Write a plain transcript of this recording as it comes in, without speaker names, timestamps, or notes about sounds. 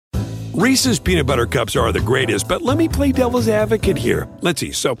Reese's Peanut Butter Cups are the greatest, but let me play devil's advocate here. Let's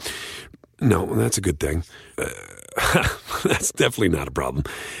see. So, no, that's a good thing. That's definitely not a problem.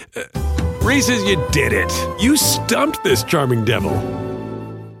 Reese's, you did it. You stumped this charming devil.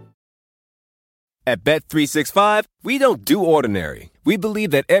 At Bet365, we don't do ordinary. We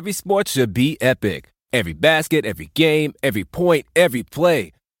believe that every sport should be epic. Every basket, every game, every point, every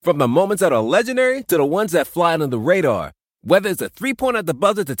play. From the moments that are legendary to the ones that fly under the radar. Whether it's a three-pointer at the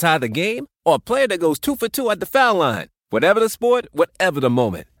buzzer to tie the game or a player that goes 2 for 2 at the foul line. Whatever the sport, whatever the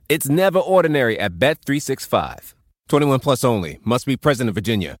moment. It's never ordinary at Bet365. 21 plus only. Must be present in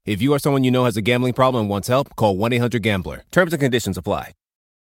Virginia. If you or someone you know has a gambling problem and wants help, call 1-800-GAMBLER. Terms and conditions apply.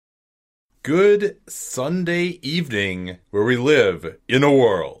 Good Sunday evening, where we live in a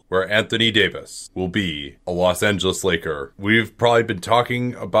world where Anthony Davis will be a Los Angeles Laker. We've probably been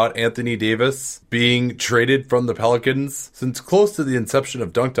talking about Anthony Davis being traded from the Pelicans since close to the inception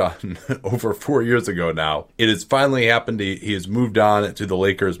of Dunked On over 4 years ago now. It has finally happened. He has moved on to the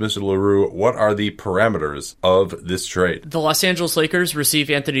Lakers. Mr. LaRue, what are the parameters of this trade? The Los Angeles Lakers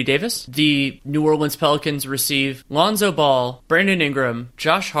receive Anthony Davis. The New Orleans Pelicans receive Lonzo Ball, Brandon Ingram,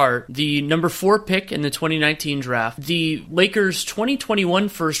 Josh Hart, the number 4 pick in the 2019 draft, the Lakers' 2021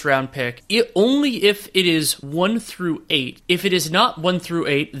 first-round pick, only if it is 1 through 8. If it is not 1 through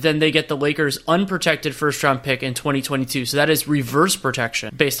 8, then they get the Lakers' unprotected first-round pick in 2022. So that is reverse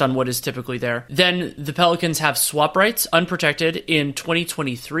protection based on what is typically there. Then the Pelicans have swap rights, unprotected, in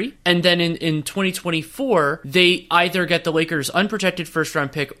 2023. And then in 2024, they either get the Lakers' unprotected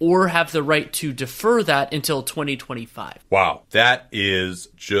first-round pick or have the right to defer that until 2025. Wow, that is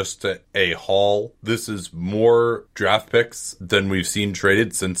just a haul. This is more draft picks than we've seen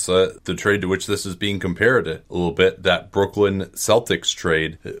traded since the trade to which this is being compared a little bit, that Brooklyn Celtics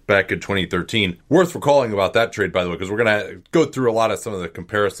trade back in 2013. Worth recalling about that trade, by the way, because we're going to go through a lot of some of the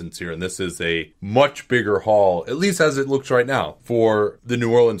comparisons here, and this is a much bigger haul, at least as it looks right now, for the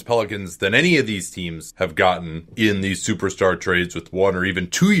New Orleans Pelicans than any of these teams have gotten in these superstar trades with 1 or even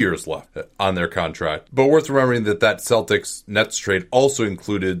 2 years left on their contract. But worth remembering that Celtics-Nets trade also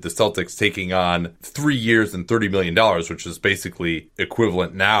included the Celtics taking on 3 years and $30 million, which is basically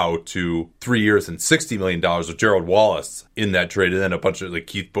equivalent now to 3 years and $60 million with Gerald Wallace in that trade. And then a bunch of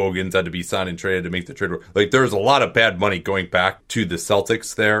Keith Bogans had to be signed and traded to make the trade. There's a lot of bad money going back to the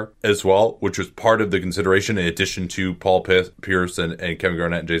Celtics there as well, which was part of the consideration in addition to Paul Pierce and Kevin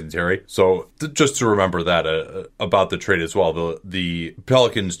Garnett and Jason Terry. So just to remember that about the trade as well, the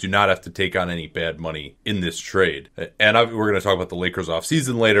Pelicans do not have to take on any bad money in this trade. And we're going to talk about the Lakers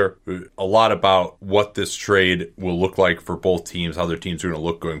offseason later. A lot about what this trade will look like for both teams, how their teams are going to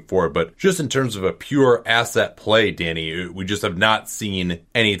look going forward. But just in terms of a pure asset play, Danny, we just have not seen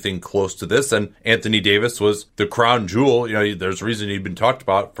anything close to this. And Anthony Davis was the crown jewel. There's a reason he'd been talked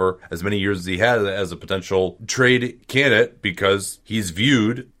about for as many years as he had as a potential trade candidate, because he's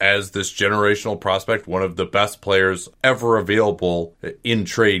viewed as this generational prospect, one of the best players ever available in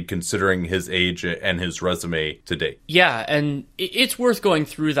trade, considering his age and his resume to date. Yeah, and it's worth going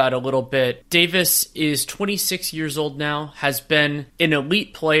through that a little bit. Davis is 26 years old now, has been an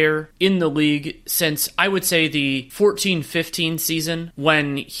elite player in the league since, I would say, the 14-15 season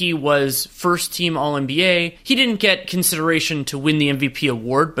when he was first team All-NBA. He didn't get consideration to win the MVP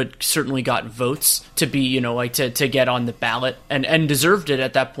award, but certainly got votes to be, to get on the ballot, and deserved it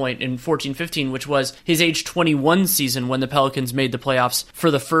at that point in 14-15, which was his age 21 season when the Pelicans made the playoffs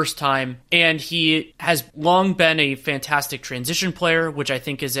for the first time. And he has long been a fantastic transition player, which I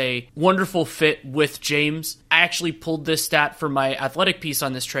think is a wonderful fit with James. I actually pulled this stat for my athletic piece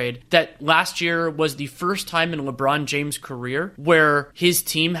on this trade, that last year was the first time in LeBron James' career where his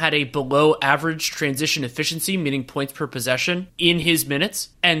team had a below average transition efficiency, meaning points per possession, in his minutes.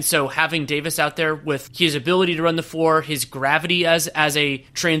 And so having Davis out there with his ability to run the floor, his gravity as a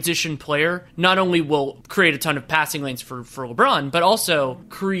transition player, not only will create a ton of passing lanes for LeBron, but also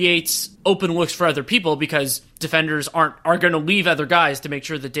creates open looks for other people, because defenders are going to leave other guys to make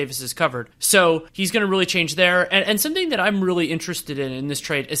sure that Davis is covered. So he's going to really change there. And something that I'm really interested in this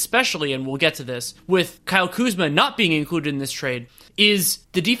trade, especially, and we'll get to this, with Kyle Kuzma not being included in this trade, is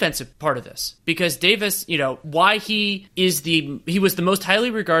the defensive part of this. Because Davis, why he was the most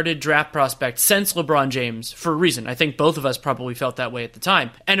highly regarded draft prospect since LeBron James, for a reason. I think both of us probably felt that way at the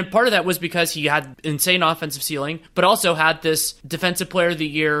time. And a part of that was because he had insane offensive ceiling, but also had this defensive player of the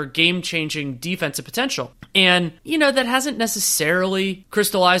year, game-changing defensive potential. And, that hasn't necessarily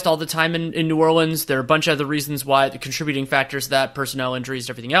crystallized all the time in New Orleans. There are a bunch of other reasons why, the contributing factors to that, personnel injuries,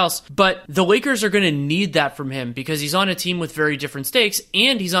 everything else. But the Lakers are going to need that from him, because he's on a team with very different stakes,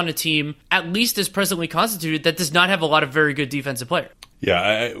 and he's on a team, at least as presently constituted, that does not have a lot of very good defensive players. Yeah,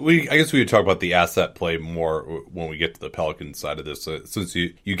 I guess we would talk about the asset play more when we get to the Pelicans side of this, since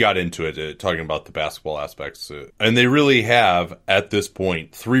you got into it, talking about the basketball aspects. And they really have, at this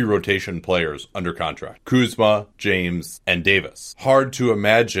point, 3 rotation players under contract: Kuzma, James, and Davis. Hard to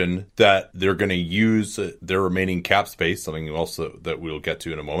imagine that they're going to use their remaining cap space, something else that we'll get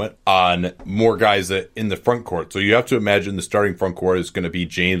to in a moment, on more guys in the front court. So you have to imagine the starting front court is going to be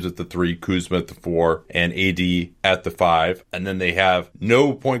James at the 3, Kuzma at the 4, and AD at the 5. And then they have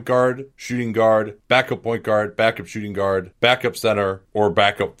no point guard, shooting guard, backup point guard, backup shooting guard, backup center, or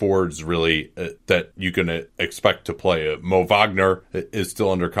backup forwards, really, that you can expect to play. Mo Wagner is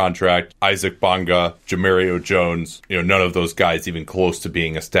still under contract. Isaac Bonga, Jamario Jones, none of those guys even close to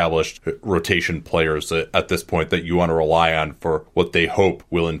being established rotation players at this point that you want to rely on for what they hope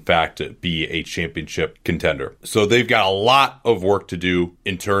will, in fact, be a championship contender. So they've got a lot of work to do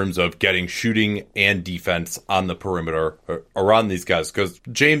in terms of getting shooting and defense on the perimeter around these guys, because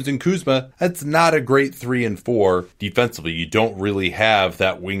James and Kuzma, that's not a great 3 and 4 defensively. You don't really have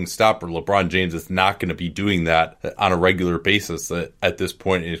that wing stopper. LeBron James is not going to be doing that on a regular basis at this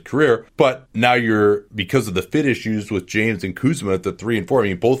point in his career. But now because of the fit issues with James and Kuzma at the 3 and 4, I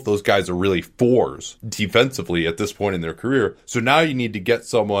mean, both those guys are really 4s defensively at this point in their career. So now you need to get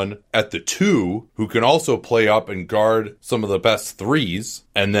someone at the 2 who can also play up and guard some of the best 3s,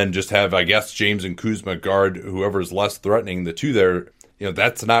 and then just have, I guess, James and Kuzma guard whoever's less threatening. The 2 there,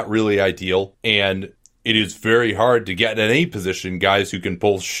 that's not really ideal. And it is very hard to get in any position guys who can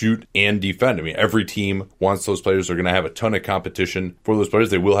both shoot and defend. I mean, every team wants those players. They're going to have a ton of competition for those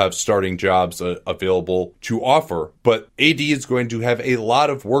players. They will have starting jobs available to offer. But AD is going to have a lot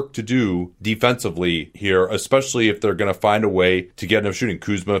of work to do defensively here, especially if they're going to find a way to get enough shooting.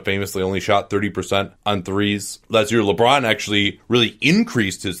 Kuzma famously only shot 30% on 3s last year. LeBron actually really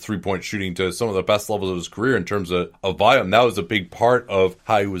increased his 3-point shooting to some of the best levels of his career in terms of volume. That was a big part of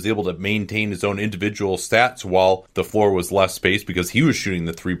how he was able to maintain his own individual stats while the floor was less spaced, because he was shooting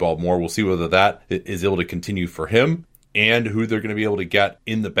the 3 ball more. We'll see whether that is able to continue for him and who they're going to be able to get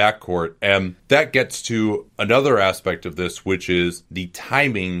in the backcourt. And that gets to another aspect of this, which is the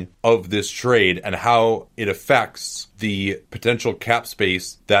timing of this trade and how it affects the potential cap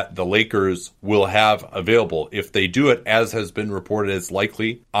space that the Lakers will have available. If they do it, as has been reported as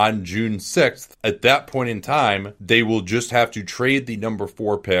likely, on June 6th, at that point in time, they will just have to trade the number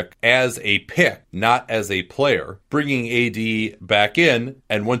 4 pick as a pick, not as a player, bringing AD back in.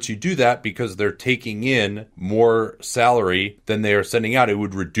 And once you do that, because they're taking in more salary than they are sending out, it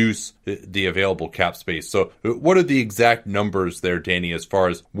would reduce the available cap space. So what are the exact numbers there, Danny, as far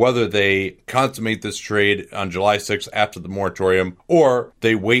as whether they consummate this trade on July 6th after the moratorium, or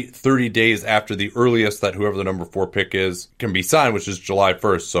they wait 30 days after the earliest that whoever the number 4 pick is can be signed, which is July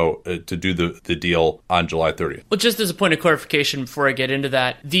 1st, so to do the deal on July 30th. Well, just as a point of clarification before I get into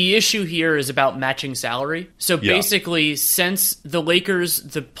that, the issue here is about matching salary. So basically, since the Lakers,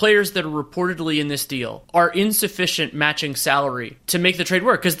 the players that are reportedly in this deal, are insufficient matching salary to make the trade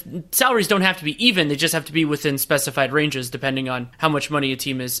work, because salaries don't have to be even, they just have to be within specified ranges depending on how much money a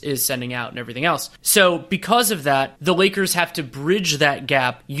team is sending out and everything else. So because of that, the Lakers have to bridge that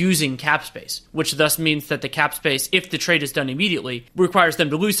gap using cap space, which thus means that the cap space, if the trade is done immediately, requires them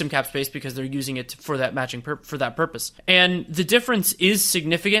to lose some cap space because they're using it for that matching for that purpose. And the difference is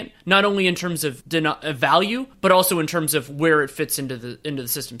significant, not only in terms of value, but also in terms of where it fits into the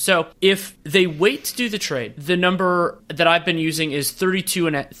system. So if they wait to do the trade, the number that I've been using is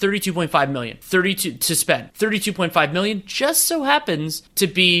 32.5 million. 32 to spend. 32.5 million just so happens to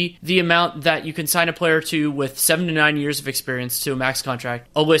be the amount that you can sign a player to with 7 to 9 years of experience to a max contract.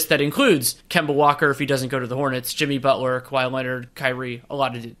 A list that includes Kemba Walker if he doesn't go to the Hornets, Jimmy Butler, Kawhi Leonard, Kyrie, a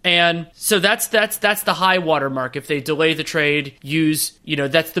lot of it. And so that's the high water mark. If they delay the trade,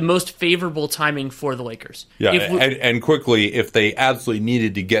 that's the most favorable timing for the Lakers. Yeah, and quickly, if they absolutely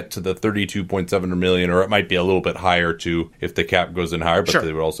needed to get to the 32.7 million, or it might be a little bit higher too if the cap goes in higher, but sure,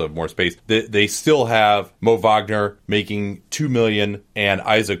 they would also have more space. They still have Mo Wagner making $2 million and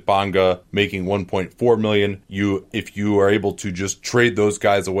Isaac Bonga making $1.4 million. If you are able to just trade those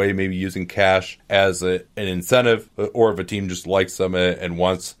guys away, maybe using cash as an incentive, or if a team just likes them and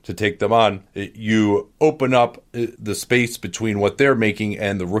wants to take them on, you open up the space between what they're making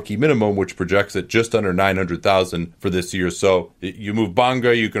and the rookie minimum, which projects at just under $900,000 for this year. So you move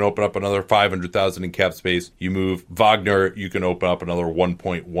Bonga, you can open up another $500,000 in cap space. You move Wagner, you can open up another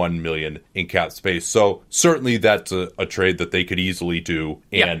 $1.1 million in cap space. So certainly that's a trade that they could easily do,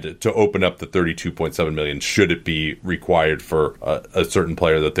 and to open up the $32.7 million should it be required for a certain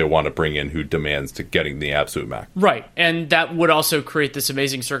player that they want to bring in who demands to getting the absolute max. Right, and that would also create this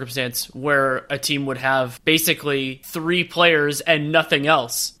amazing circumstance where a team would have basically basically 3 players and nothing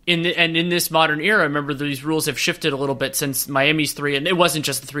else. In this modern era, remember, these rules have shifted a little bit since Miami's 3, and it wasn't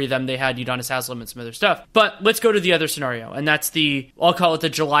just the 3 of them. They had Udonis Haslem and some other stuff. But let's go to the other scenario, and that's I'll call it the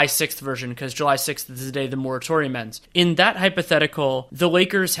July 6th version, because July 6th is the day the moratorium ends. In that hypothetical, the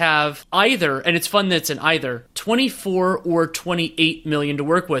Lakers have either, and it's fun that it's an either, 24 or 28 million to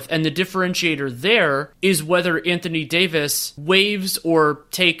work with, and the differentiator there is whether Anthony Davis waives or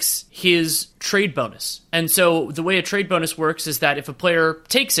takes his trade bonus. And so the way a trade bonus works is that if a player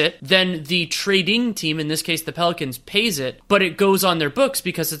takes it, then the trading team, in this case the Pelicans, pays it, but it goes on their books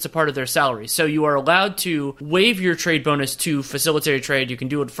because it's a part of their salary. So you are allowed to waive your trade bonus to facilitate a trade. You can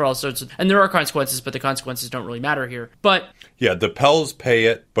do it for all sorts of, and there are consequences, but the consequences don't really matter here. But yeah, the Pels pay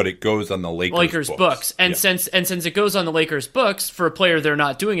it, but it goes on the Lakers books. And since it goes on the Lakers books for a player they're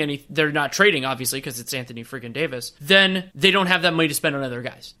not trading, obviously, because it's Anthony friggin' Davis, then they don't have that money to spend on other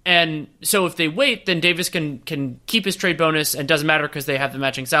guys. And so if they wait, then Davis can keep his trade bonus, and doesn't matter because they have the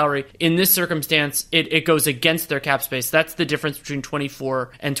matching salary. In this circumstance, it goes against their cap space. That's the difference between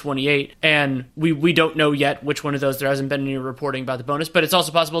 24 and 28. And we don't know yet which one of those. There hasn't been any reporting about the bonus, but it's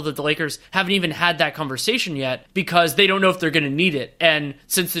also possible that the Lakers haven't even had that conversation yet because they don't know if they're going to need it. And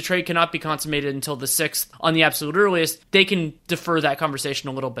since the trade cannot be consummated until the 6th on the absolute earliest, they can defer that conversation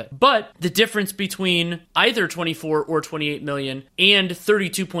a little bit. But the difference between either 24 or 28 million and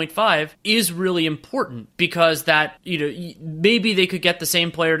 32.5 is really important, because that, maybe they could get the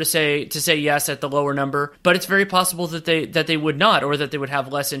same player to say yes at the lower number, but it's very possible that they would not, or that they would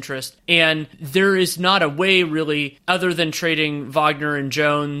have less interest. And there is not a way really, other than trading Wagner and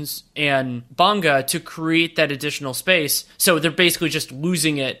Jones and Bonga, to create that additional space. So they're basically just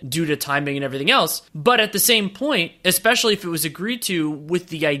losing it due to timing and everything else. But at the same point, especially if it was agreed to with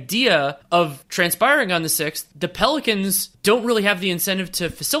the idea of transpiring on the 6th, the Pelicans don't really have the incentive to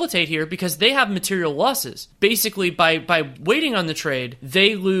facilitate here because they have material losses. Basically, by waiting on the trade,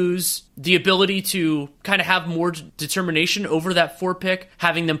 they lose the ability to kind of have more determination over that 4 pick,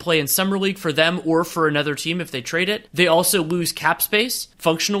 having them play in Summer League for them or for another team if they trade it. They also lose cap space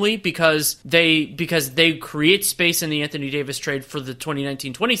functionally because they create space in the Anthony Davis trade for the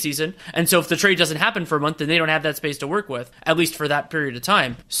 2019-20 season. And so if the trade doesn't happen for a month, then they don't have that space to work with, at least for that period of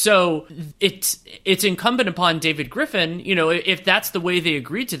time. So it's incumbent upon David Griffin, if that's the way they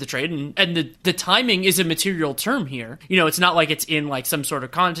agreed to the trade, and the timing is a material term here. It's not like it's in like some sort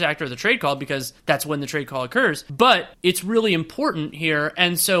of contact or the trade call, because that's when the trade call occurs, but it's really important here.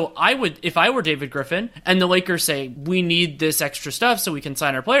 And so if I were David Griffin and the Lakers say, we need this extra stuff so we can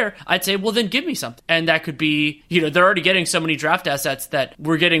sign our player, I'd say, well, then give me something. And that could be, they're already getting so many draft assets that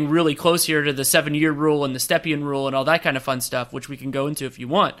we're getting really close here to the 7-year rule and the Stepien rule and all that kind of fun stuff, which we can go into if you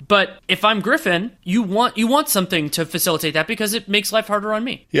want. But if I'm Griffin, you want something to facilitate that, because it makes life harder on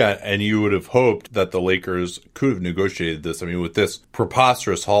me. Yeah, and you would have hoped that the Lakers could have negotiated this. I mean, with this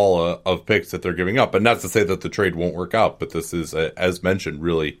preposterous haul of picks that they're giving up, and not to say that the trade won't work out, but this is, as mentioned,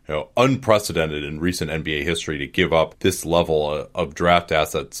 really unprecedented in recent NBA history to give up this level of draft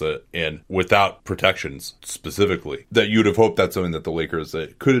assets and without protections specifically. That you'd have hoped that's something that the Lakers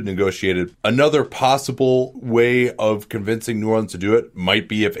could have negotiated. Another possible way of convincing New Orleans to do it might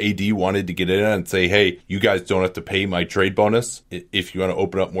be if AD wanted to get in and say, hey, you guys don't have to pay my trade bonus if you want to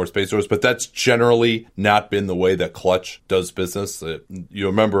open up more space doors. But that's generally not been the way that Clutch does business. You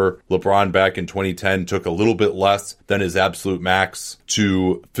remember LeBron back in 2010 took a little bit less than his absolute max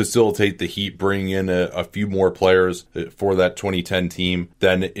to facilitate the Heat bringing in a few more players for that 2010 team.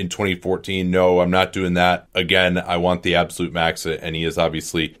 Then in 2014, no, I'm not doing that. Again, I want the absolute max, and he has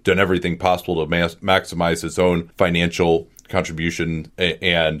obviously done everything possible to maximize his own financial contribution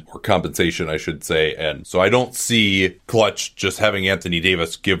or compensation, I should say. And so I don't see Clutch just having Anthony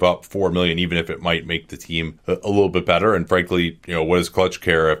Davis give up $4 million, even if it might make the team a little bit better. And frankly, what does Clutch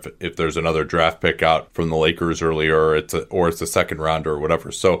care if there's another draft pick out from the Lakers earlier, or it's a second round or whatever.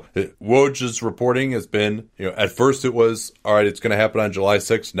 So Woj's reporting has been, at first it was, all right, it's going to happen on July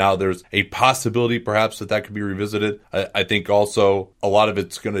 6th. Now there's a possibility perhaps that could be revisited. I think also a lot of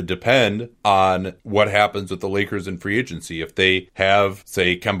it's going to depend on what happens with the Lakers in free agency. If they have,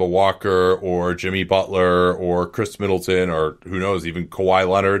 say, Kemba Walker or Jimmy Butler or Chris Middleton, or who knows, even Kawhi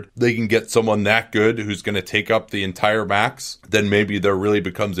Leonard, they can get someone that good who's going to take up the entire max, then maybe there really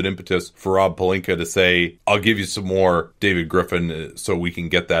becomes an impetus for Rob Pelinka to say, I'll give you some more David Griffin so we can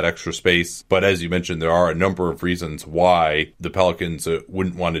get that extra space. But as you mentioned, there are a number of reasons why the Pelicans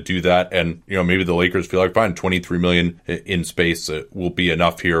wouldn't want to do that. And, maybe the Lakers feel like, fine, $23 million in space will be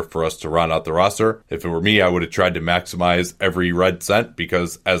enough here for us to round out the roster. If it were me, I would have tried to maximize guys every red cent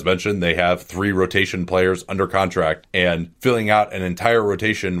because, as mentioned, they have 3 rotation players under contract, and filling out an entire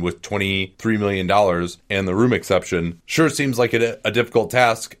rotation with $23 million and the room exception sure seems like a difficult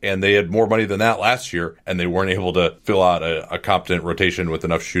task, and they had more money than that last year, and they weren't able to fill out a competent rotation with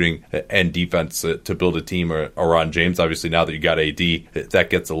enough shooting and defense to build a team around James. Obviously, now that you got AD, that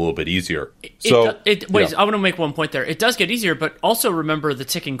gets a little bit easier. Wait, I want to make one point there. It does get easier, but also remember the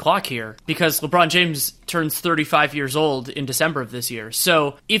ticking clock here, because LeBron James turns 35 years old in December of this year.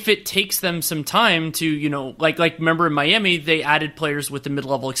 So if it takes them some time to, like remember in Miami, they added players with the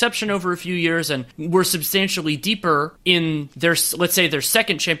mid-level exception over a few years and were substantially deeper in their, let's say, their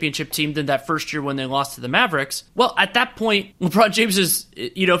second championship team than that first year when they lost to the Mavericks. Well, at that point, LeBron James is,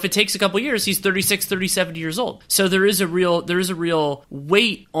 if it takes a couple years, he's 36, 37 years old. So there is a real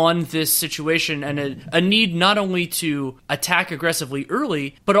weight on this situation and a need not only to attack aggressively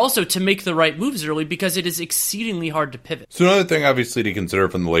early, but also to make the right moves early, because it is exceedingly hard to pivot. So another thing, obviously, to consider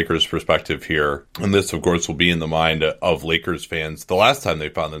from the Lakers' perspective here, and this, of course, will be in the mind of Lakers fans, the last time they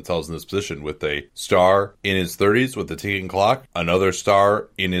found themselves in this position with a star in his 30s with the ticking clock, another star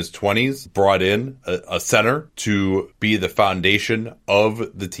in his 20s, brought in a center to be the foundation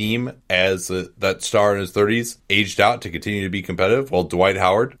of the team as that star in his 30s aged out to continue to be competitive. Well, Dwight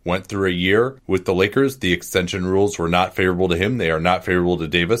Howard went through a year with the Lakers. The extension rules were not favorable to him. They are not favorable to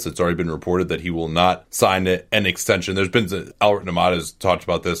Davis. It's already been reported that he will not sign an extension. There's been, Albert Namada has talked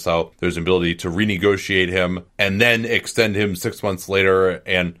about this, how there's an ability to renegotiate him and then extend him 6 months later,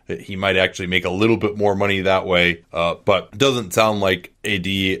 and he might actually make a little bit more money that way. But it doesn't sound like AD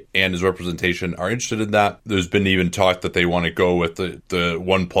and his representation are interested in that. There's been even talk that they want to go with the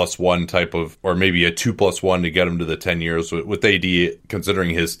 1+1 type of, or maybe a 2+1 to get him to the 10 years. With AD,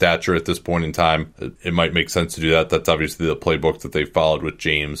 considering his stature at this point in time, it might make sense to do that. That's obviously the playbook that they followed with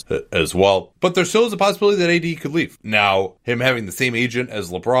James as well. But there still is a possibility that AD could leave. Now, him having the same agent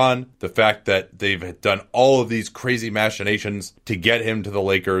as LeBron, the fact that they've done all of these crazy machinations to get him to the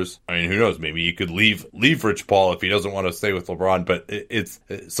Lakers, I mean, who knows? Maybe he could leave Rich Paul if he doesn't want to stay with LeBron, but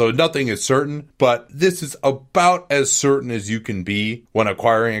so nothing is certain, but this is about as certain as you can be when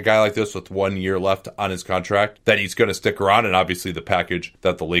acquiring a guy like this with 1 year left on his contract that he's going to stick around. And obviously the package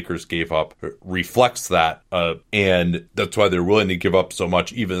that the Lakers gave up reflects that. And that's why they're willing to give up so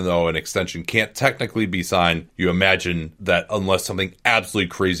much, even though an extension can't technically be signed. You imagine that unless something absolutely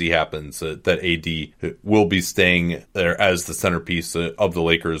crazy happens, that AD will be staying there as the centerpiece of the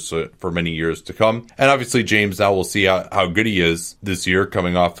Lakers for many years to come. And obviously James, now we'll see how good he is this year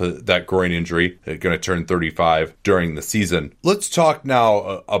coming off that groin injury, going to turn 35 during the season. Let's talk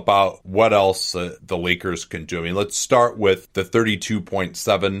now about what else the Lakers can do. I mean, let's start with the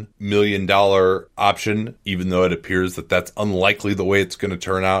 $32.7 million option, even though it appears that that's unlikely the way it's going to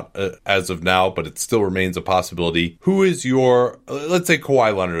turn out as of now, but it still remains a possibility. Who is your, let's say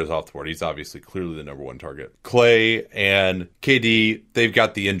Kawhi Leonard is off the board. He's obviously clearly the number one target. Clay and KD, they've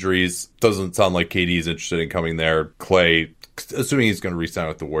got the injuries. Doesn't sound like KD is interested in coming there. Clay, assuming he's going to re-sign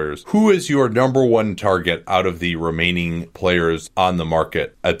with the Warriors. Who is your number one target out of the remaining players on the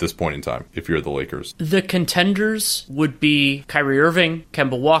market at this point in time, if you're the Lakers? The contenders would be Kyrie Irving,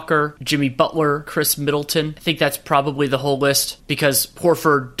 Kemba Walker, Jimmy Butler, Chris Middleton. I think that's probably the whole list, because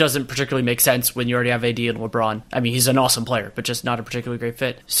Horford doesn't particularly make sense when you already have AD and LeBron. I mean, he's an awesome player, but just not a particularly great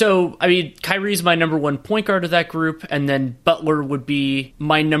fit. So, I mean, Kyrie's my number one point guard of that group, and then Butler would be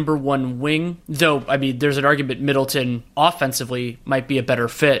my number one wing. Though, I mean, there's an argument Middleton offensively might be a better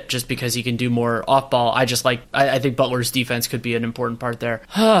fit just because he can do more off ball. I think Butler's defense could be an important part there.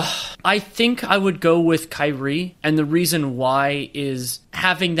 I think I would go with Kyrie, and the reason why is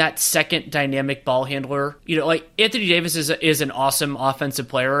having that second dynamic ball handler. You know, like Anthony Davis is an awesome offensive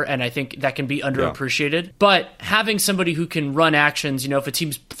player, and I think that can be underappreciated. Yeah. But having somebody who can run actions, you know, if a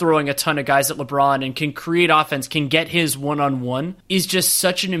team's throwing a ton of guys at LeBron and can create offense, can get his one-on-one, is just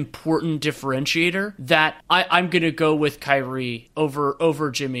such an important differentiator that I'm going to go with Kyrie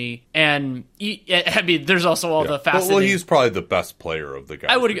over Jimmy. And I mean, there's also all the fascinating. Well, he's probably the best player of the guys.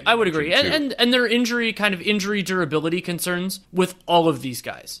 I would agree, and their injury durability concerns with all of these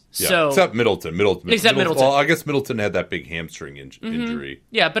guys. Yeah. So except Middleton. Well, I guess Middleton had that big hamstring injury.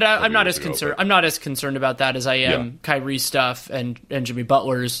 Yeah, but I'm not as concerned. I'm not as concerned about that as I am Kyrie's stuff and Jimmy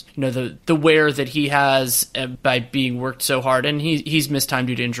Butler's. You know, the wear that he has by being worked so hard, and he's missed time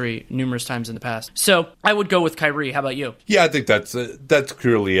due to injury numerous times in the past. So I would go with Kyrie. How about you? Yeah, I think that's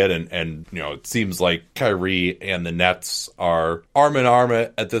clearly it, and you know, it seems like Kyrie and the Nets are arm in arm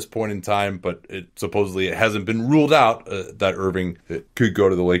at this point in time, but it hasn't been ruled out that Irving could go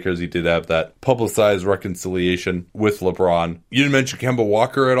to the Lakers. He did have that publicized reconciliation with LeBron. You didn't mention Kemba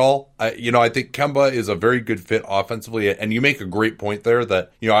Walker at all. I think Kemba is a very good fit offensively, and you make a great point there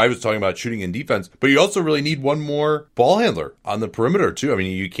that, I was talking about shooting and defense, but you also really need one more ball handler on the perimeter too. I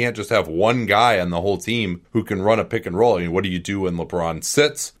mean, you can't just have one guy on the whole team who can run a pick and roll. I mean, what do you do when LeBron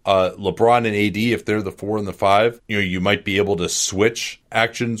sits? LeBron and AD, if they're the 4 and the 5, you might be able to switch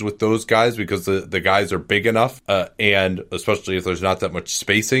actions with those guys because the guys are big enough, and especially if there's not that much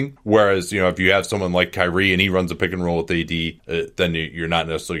spacing. Whereas, if you have someone like Kyrie and he runs a pick and roll with AD, then you're not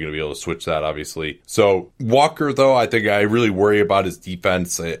necessarily going to be able to switch that, obviously. So Walker, though, I think I really worry about his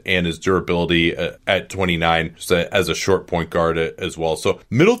defense and his durability at 29 as a short point guard as well. So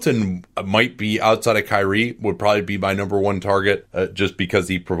Middleton might be, outside of Kyrie, would probably be my number one target, just because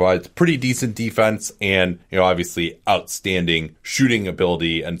he provides pretty decent defense and, obviously outstanding shooting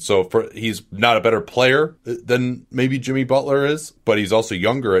ability. And so he's not a better player than maybe Jimmy Butler is, but he's also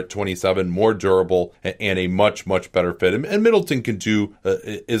younger at 27, more durable, and a much, much better fit. And Middleton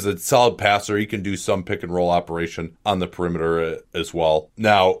is a solid passer. He can do some pick and roll operation on the perimeter as well.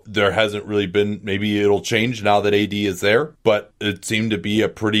 Now, there hasn't really been, maybe it'll change now that AD is there, but it seemed to be a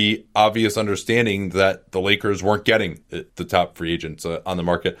pretty obvious understanding that the Lakers weren't getting the top free agents on the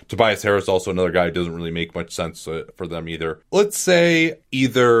market. Tobias Harris, also another guy who doesn't really make much sense for them either. Let's say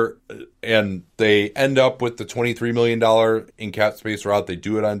either, and they end up with the $23 million in cap space route, they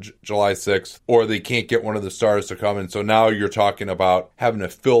do it on July 6th, or they can't get one of the stars to come in. So now you're talking about having to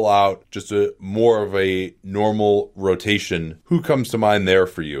fill out just more of a normal rotation. Who comes to mind there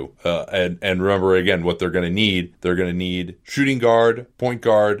for you? And remember, again, what they're going to need. They're going to need shooting guard, point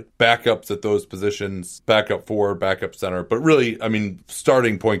guard, backups at those positions, backup forward, backup center. But really, I mean,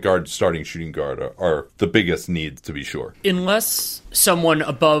 starting point guard, starting shooting guard are the biggest needs, to be sure. Unless someone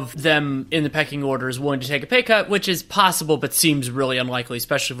above them in the pecking order is willing to take a pay cut, which is possible but seems really unlikely,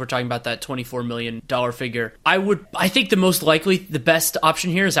 especially if we're talking about that $24 million figure. I think the best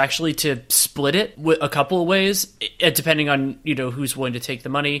option here is actually to split it with a couple of ways, depending on, who's willing to take the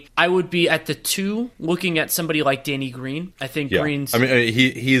money. I would be at the 2 looking at somebody like Danny Green. I think Green's... I mean,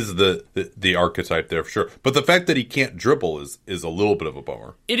 he's the archetype there for sure. But the fact that he can't dribble is a little bit of a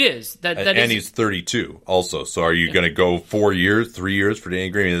bummer. It is. And he's 32 also. So are you going to go 4 years, 3 years for Danny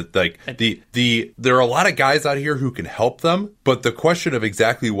Green? Like, there are a lot of guys out here who can help them, but the question of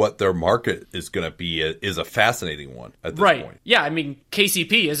exactly what their market is going to be is a fascinating one at this point. Yeah, I mean,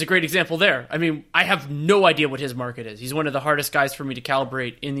 KCP is a great example there. I mean, I have no idea what his market is. He's one of the hardest guys for me to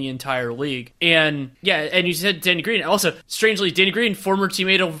calibrate in the entire league. And you said Danny Green. Also, strangely, Danny Green, former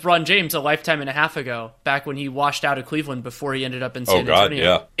teammate of LeBron James a lifetime and a half ago, back when he washed out of Cleveland before he ended up in San Antonio.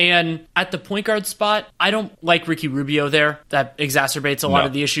 Yeah. And at the point guard spot, I don't like Ricky Rubio there. That exacerbates a lot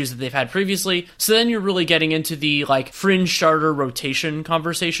of the issues that they've had previously. So then you're really getting into the fringe starter rotation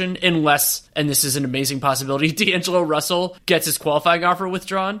conversation, unless, and this is an amazing possibility, D'Angelo Russell gets his qualifying offer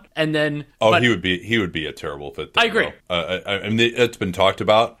withdrawn, and then he would be a terrible fit there. I agree. I mean, it's been talked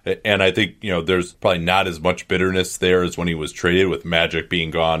about, and I think there's probably not as much bitterness there as when he was traded, with Magic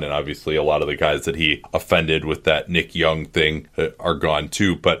being gone, and obviously a lot of the guys that he offended with that Nick Young thing are gone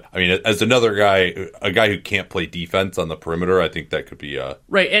too. But I mean, as another guy, a guy who can't play defense on the perimeter, I think that could be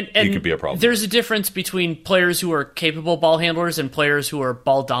it could be a problem. There's a difference between players who are capable ball handlers and players who are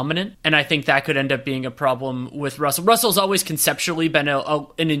ball dominant, and I think that could end up being a problem with Russell. Russell's always conceptually been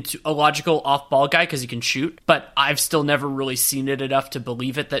a logical off-ball guy because he can shoot, but I've still never really seen it enough to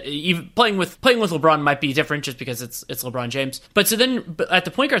believe it. That even playing with LeBron might be different just because it's LeBron James. But so then at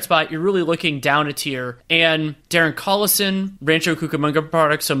the point guard spot, you're really looking down a tier, and Darren Collison, Rancho Cucamonga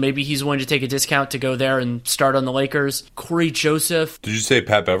product, so maybe he's willing to take a discount to go there and start on the Lakers. Corey Joseph. Did you say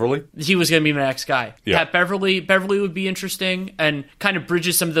Pat Beverly? He was going to be my next guy. Yeah. Pat Beverly would be interesting and kind of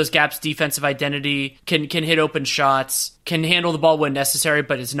bridges some of those gaps. Defensive identity, can hit open shots, can handle the ball when necessary,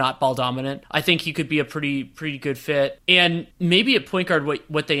 but is not ball dominant. I think he could be a pretty good fit. And maybe at point guard,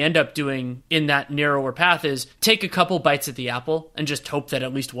 what they end up doing in that narrower path is take a couple bites at the apple and just hope that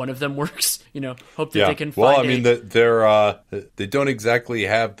at least one of them works. Hope that they can find. Well, I mean, they don't exactly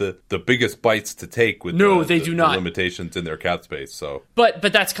have the biggest bites to take with they do not. The limitations in their cap space. So, but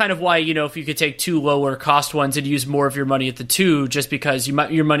that's kind of why if you could take 2 lower cost ones and use more of your money at the 2, just because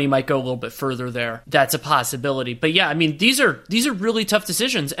your money might go a little bit further there. That's a possibility. But yeah, I mean, these are really tough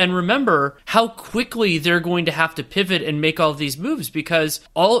decisions. And remember how quickly they're going to have to pivot and make all of these moves, because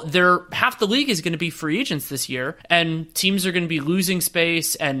half the league is going to be free agents this year, and teams are going to be losing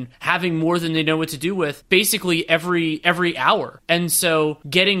space and having more than they know what to do with basically every hour. And so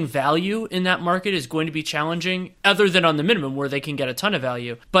getting value in that market is going to be challenging, other than on the minimum where they can get a ton of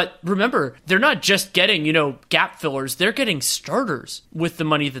value. But remember, they're not just getting, gap fillers, they're getting starters with the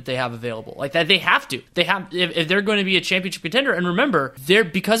money that they have available. Like that, they have to. If they're going to be a championship contender. And remember,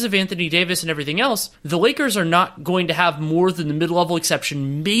 because of Anthony Davis and everything else, the Lakers are not going to have more than the mid-level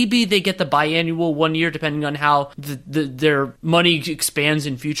exception. Maybe they get the biannual 1 year, depending on how their money expands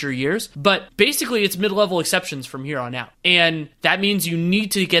in future years. But basically, it's mid-level exceptions from here on out. And that means you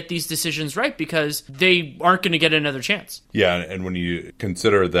need to get these decisions right because they aren't going to get another chance. Yeah, and when you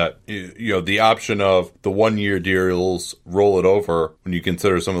consider that, the option of the 1 year deals, roll it over, when you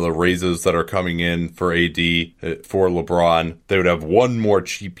consider some of the raises that are coming in for AD, for LeBron, they would have one more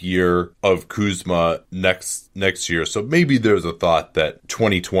cheap year of Kuzma next year. So maybe there's a thought that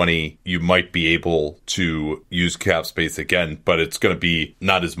 2020 you might be able to use cap space again, but it's going to be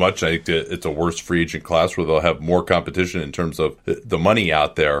not as much. I think that it's a worse free agent class where they'll have more competition in terms of the money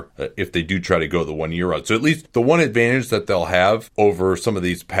out there if they do try to go the 1 year route. So at least the one advantage that they'll have over some of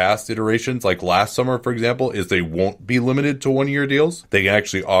these past iterations, like last summer, for example, is they won't be limited to 1 year deals. They can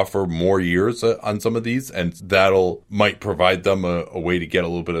actually offer more years on some of these, and might provide them a way to get a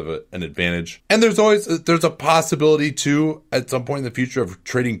little bit of an advantage. And there's a possibility too at some point in the future of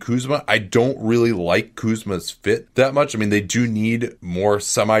trading Kuzma. I don't really like Kuzma's fit that much. I mean, they do need more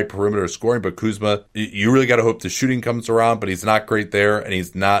semi-perimeter scoring, but Kuzma, you really got to hope the shooting comes around, but he's not great there, and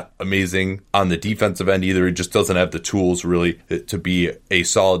he's not amazing on the defensive end either. He just doesn't have the tools really to be a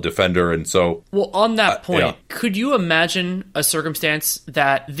solid defender. And so, well, on that point, could you imagine a circumstance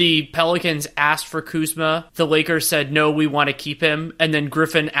that the Pelicans asked for Kuzma, the Lakers said, no, we want to keep him, and then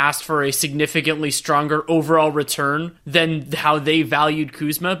Griffin asked for a significantly stronger overall return than how they valued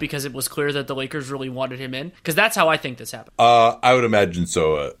Kuzma because it was clear that the Lakers really wanted him in? Because that's how I think this happened. I would imagine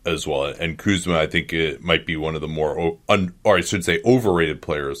so as well. And Kuzma, I think it might be one of the more, or I should say, overrated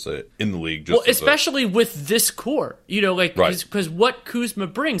players in the league. Well, especially with this core, because what Kuzma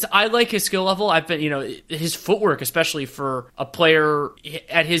brings, I like his skill level. I've been, his footwork, especially for a player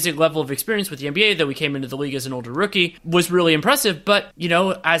at his level of experience with the NBA, though he came into the league as an older rookie, was really impressive. But,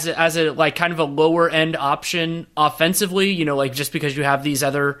 as a like kind of a lower end option offensively, just because you have these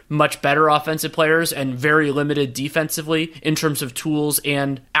other much better offensive players and very limited defensively in terms of tools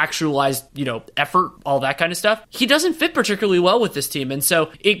and actualized, effort, all that kind of stuff, he doesn't fit particularly well with this team. And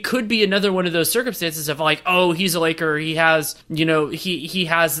so it could be another one of those circumstances of like, oh, he's a Laker, he has, he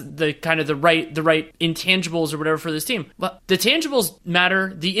has the kind of the right intangibles or whatever for this team. But the tangibles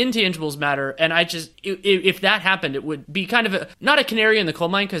matter, the intangibles matter, and if that happened, it would be kind of not a canary in the coal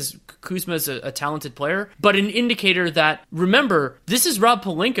mine because Kuzma is a talented player, but an indicator that, remember, this is Rob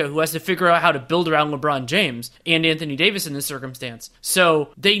Pelinka who has to figure out how to build around LeBron James and Anthony Davis in this circumstance. So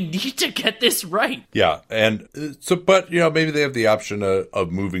they need to get this right. Yeah, and so, but maybe they have the option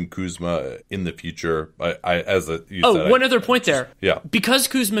of moving Kuzma in the future. One other point there. Yeah, because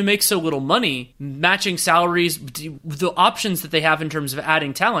Kuzma makes so little money, matching salaries, the options that they have in terms of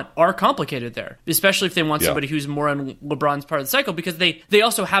adding talent are complicated there, especially if they want somebody who's more on LeBron's part of the cycle, because they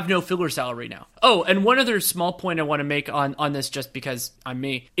also have no filler salary now. Oh, and one other small point I want to make on this, just because I'm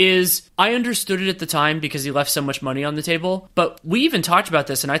me, is I understood it at the time because he left so much money on the table, but we even talked about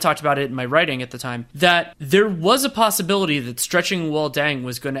this, and I talked about it in my writing at the time, that there was a possibility that stretching Luol Deng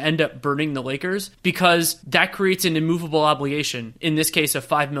was going to end up burning the Lakers because that creates an immovable obligation, in this case of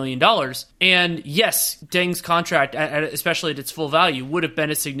 $5 million. And yes, Deng's contract, especially at its full value, would have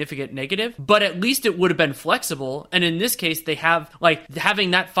been a significant negative, but at least it would have been flexible. And in this case, they have,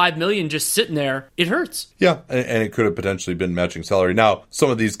 having that $5 million just sitting there, it hurts. Yeah, and it could have potentially been matching salary. Now, some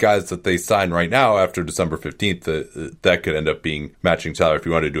of these guys that they sign right now after December 15th, that could end up being matching salary if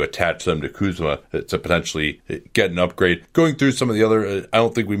you wanted to attach them to Kuzma to potentially get an upgrade. Going through some of the other, I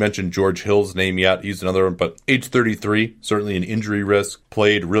don't think we mentioned George Hill's name yet. He's another one, but age 33, certainly an injury risk.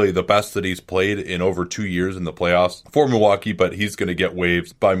 Played really the best that he's played in over 2 years in the playoffs for Milwaukee, but he's going to get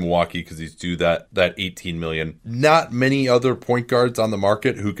waived by Milwaukee because he's due that $18 million. Not many other point guards on the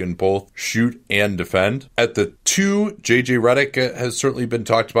market who can both shoot and defend. At the 2, JJ Redick has certainly been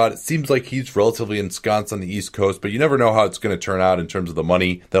talked about. It seems like he's relatively ensconced on the East Coast, but you never know how it's going to turn out in terms of the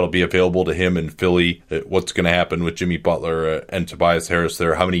money that'll be available to him in Philly. What's going to happen with Jimmy Butler and Tobias Harris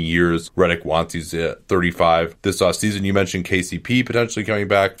there? How many years Redick wants? He's 35 this offseason. You mentioned KCP potentially coming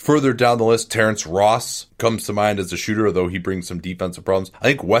back. Further down the list, Terrence Ross comes to mind as a shooter, although he brings some defensive problems. I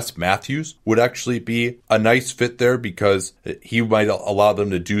think Wes Matthews would actually be a nice fit there because he might allow them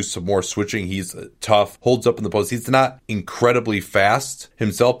to do some more switching. He's tough, holds up in the post. He's not incredibly fast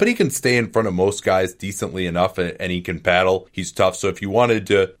himself, but he can stay in front of most guys decently enough, and he can paddle. He's tough. So if you wanted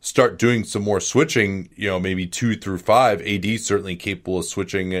to start doing some more switching, maybe 2 through 5, AD's certainly capable of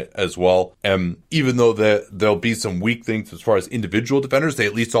switching as well. Even though there'll be some weak things as far as individual defenders, they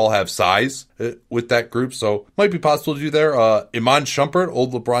at least all have size with that group. group, so might be possible to do there. Iman Shumpert,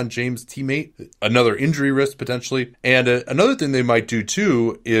 old LeBron James teammate, another injury risk potentially. And another thing they might do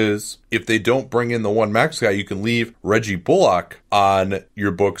too is if they don't bring in the one max guy, you can leave Reggie Bullock on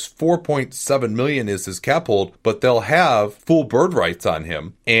your books. 4.7 million is his cap hold, but they'll have full bird rights on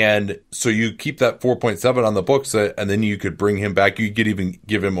him. And so you keep that 4.7 on the books, and then you could bring him back. You could even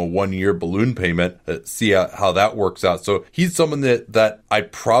give him a 1-year balloon payment, see how that works out. So he's someone that I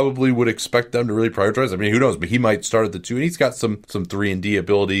probably would expect them to really prioritize. I mean, who knows, but he might start at the 2, and he's got some 3-and-D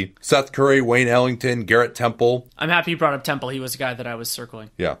ability. Seth Curry, Wayne Ellington, Garrett Temple. I'm happy you brought up Temple. He was a guy that I was circling.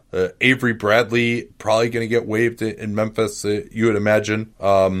 Yeah. Avery Bradley, probably going to get waived in Memphis, you would imagine.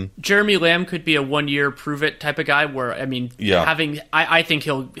 Jeremy Lamb could be a 1-year prove-it type of guy where, I mean, I think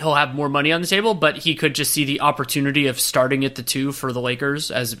he'll have more money on the table, but he could just see the opportunity of starting at the 2 for the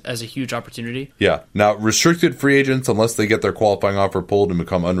Lakers as a huge opportunity. Yeah. Now, restricted free agents, unless they get their qualifying offer pulled and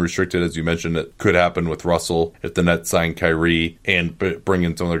become unrestricted, as you mentioned, it could happen with Russell if the Nets sign Kyrie and bring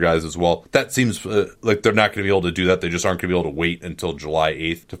in some other guys as well. That seems like they're not going to be able to do that. They just aren't going to be able to wait until July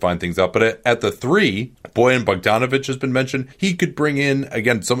 8th to find things out. But at the 3, Bojan Bogdanovic has been mentioned. He could bring in,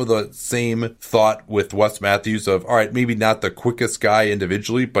 again, some of the same thought with Wes Matthews of, all right, maybe not the quickest guy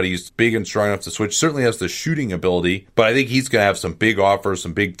individually, but he's big and strong enough to switch. Certainly has the shooting ability, but I think he's going to have some big offers,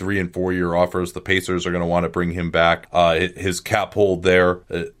 some big 3- and 4-year offers. The Pacers are going to want to bring him back. His cap hold there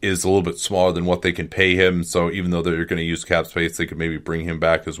is a little bit smaller than what they can pay him, so even though they're going to use cap space, they could maybe bring him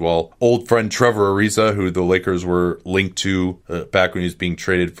back as well. Old friend Trevor Ariza, who the Lakers were linked to back when he was being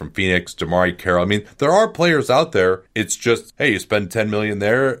traded from Phoenix, DeMarre Carroll. I mean, there are players out there. It's just, hey, you spend $10 million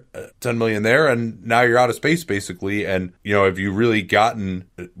there, and now you're out of space, basically. And, you know, have you really gotten,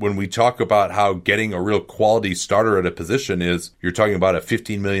 when we talk about how getting a real quality starter at a position is, you're talking about a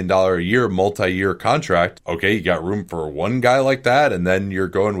 $15 million a year, multi-year contract. Okay, you got room for one guy like that, and then you're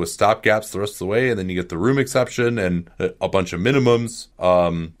going with stopgaps the rest of the way, and then you get the room exception and a bunch of minimums.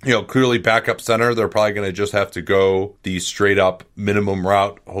 You know, clearly backup center, they're probably going to just have to go the straight up minimum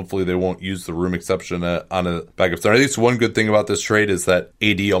route. Hopefully they won't use the room exception on a backup center. I think one good thing about this trade is that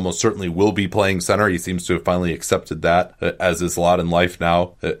AD almost certainly will be playing center. He seems to have finally accepted that, as is a lot in life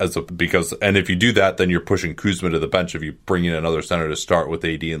now. And if you do that, then you're pushing Kuzma to the bench if you bring in another center to start with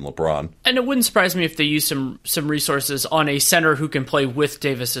AD and LeBron. And it wouldn't surprise me if they use some resources on a center who can play with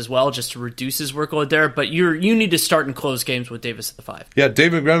Davis as well, just to reduce his workload there. But you need to start and close games with Davis at the 5. Yeah,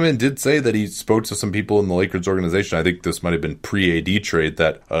 David McMenamin did say that he spoke to some people in the Lakers organization. I think this might have been pre-AD trade,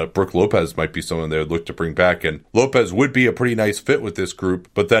 that Brook Lopez might be someone they would look to bring back. And Lopez would be a pretty nice fit with this group,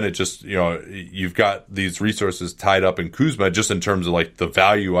 but then it just, you know, you've got these resources tied up in Kuzma just in terms of like the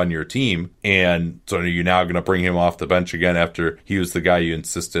value on your team. And so you're now going to bring him off the bench again after he was the guy you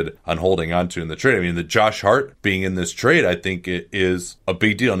insisted on holding on to in the trade. I mean, the Josh Hart being in this trade, I think it is a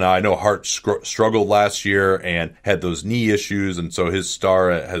big deal. Now, I know Hart struggled last year and had those knee issues, and so his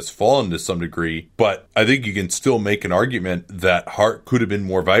star has fallen to some degree, but I think you can still make an argument that Hart could have been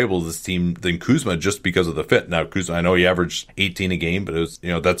more valuable to this team than Kuzma just because of the fit. Now, Kuzma, I know he averaged 18 a game, but it was,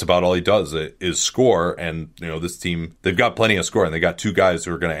 you know, that's about all he does is score. And, you know, this team, they've got plenty of scoring. They got 2 guys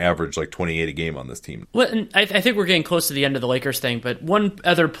who are going to average like 28 a game on this team. Well, and I think we're getting close to the end of the Lakers thing, but one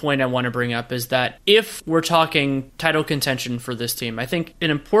other point I want to bring up is that if we're talking title contention for this team, I think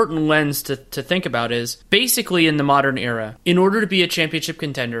an important lens to think about is basically in the modern era, in order to be a championship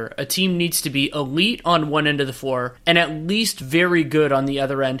contender, a team needs to be elite on one end of the floor and at least very good on the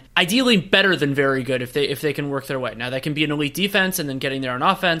other end. Ideally better than very good if they can work their way. Now that can be an elite defense and then getting there on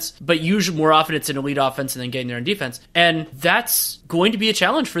offense, but usually more often it's an elite offense and then getting there on defense. And that's going to be a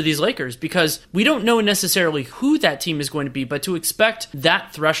challenge for these Lakers because we don't know necessarily who that team is going to be, but to expect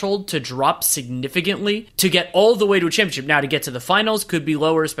that threshold to drop significantly to get all the way to a championship. Now to get to the finals could be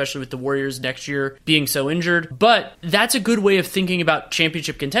lower, especially with the Warriors next year being so injured, but that's a good way of thinking about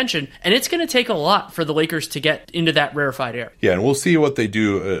championship contention, and it's going to take a lot for the Lakers to get into that rarefied air. Yeah, and we'll see what they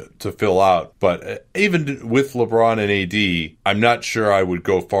do to fill out, but even with LeBron and AD, I'm not sure I would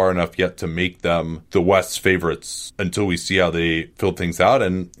go far enough yet to make them the West's favorites until we see how they fill things out.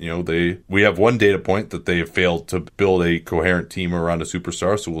 And, you know, we have one data point that they have failed to build a coherent team around a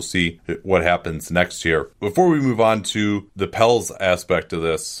superstar, so we'll see what happens next year. Before we move on to the Pels aspect of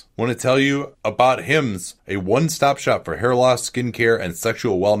this, I want to tell you about Hims, a one-stop shop for hair loss, skincare, and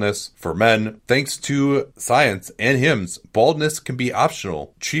sexual wellness for men. Thanks to science and Hims, baldness can be optional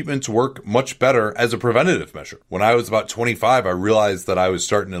conventional, treatments work much better as a preventative measure. When I was about 25, I realized that I was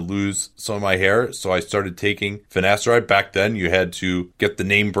starting to lose some of my hair, so I started taking finasteride. Back then, you had to get the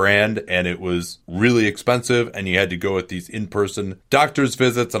name brand, and it was really expensive, and you had to go at these in-person doctor's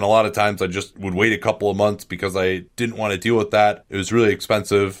visits, and a lot of times I just would wait a couple of months because I didn't want to deal with that. It was really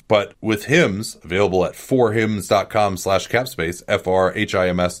expensive. But with Hims, available at forhims.com/capspace,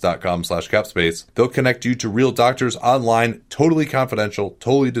 FRHIMS.com/capspace, they'll connect you to real doctors online, totally confidential,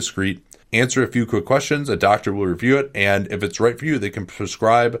 totally discreet. Answer a few quick questions, a doctor will review it, and if it's right for you, they can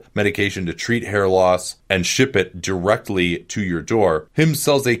prescribe medication to treat hair loss and ship it directly to your door. Hims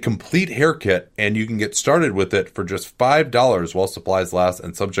sells a complete hair kit, and you can get started with it for just $5 while supplies last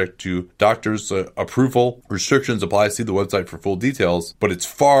and subject to doctor's approval. Restrictions apply. See the website for full details, but it's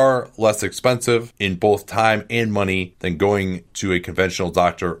far less expensive in both time and money than going to a conventional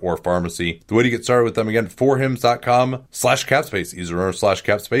doctor or pharmacy. The way to get started with them, again, forhims.com/capspace. Easy remember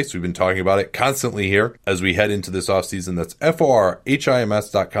 /capspace. We've been talking about it constantly here as we head into this off season. That's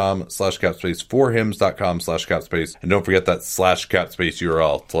forhims.com/capspace, forhims.com/capspace. And don't forget that /capspace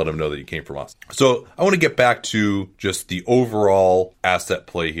URL to let them know that you came from us. So I want to get back to just the overall asset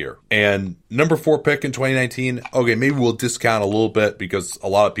play here. And number 4 pick in 2019, okay, maybe we'll discount a little bit because a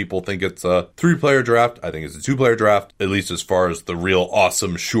lot of people think it's a 3-player draft. I think it's a 2-player draft, at least as far as the real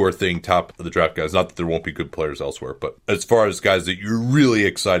awesome, sure thing top of the draft guys. Not that there won't be good players elsewhere, but as far as guys that you're really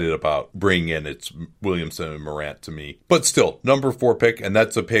excited about bring in, it's Williamson and Morant to me. But still, number 4 pick, and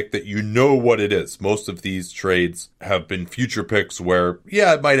that's a pick that you know what it is. Most of these trades have been future picks where,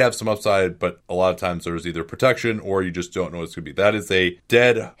 yeah, it might have some upside, but a lot of times there's either protection or you just don't know what it's going to be. That is a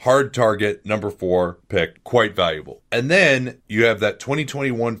dead, hard target, number 4 pick, quite valuable. And then you have that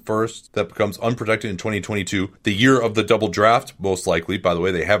 2021 first that becomes unprotected in 2022, the year of the double draft, most likely. By the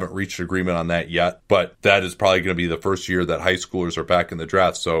way, they haven't reached agreement on that yet, but that is probably going to be the first year that high schoolers are back in the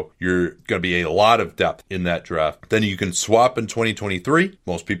draft. So you're going to be a lot of depth in that draft. Then you can swap in 2023.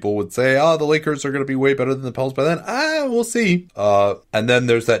 Most people would say, oh, the Lakers are going to be way better than the Pels by then. We'll see. And then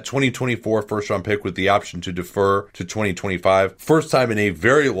there's that 2024 first round pick with the option to defer to 2025. First time in a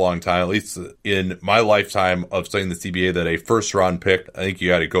very long time, at least in my lifetime of studying the CBA, that a first round pick, I think you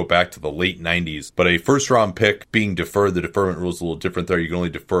got to go back to the late 90s, but a first round pick being deferred, the deferment rule is a little different there. You can only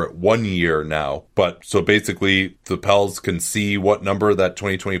defer it 1 year now. But so basically the Pels can see what number that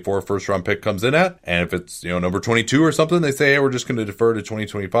 2024 first round pick comes in at. And if it's, number 22 or something, they say, hey, we're just going to defer to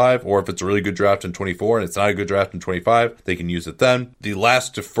 2025. Or if it's a really good draft in 24 and it's not a good draft in 25, they can use it then. The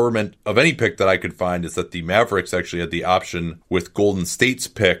last deferment of any pick that I could find is that the Mavericks actually had the option with Golden State's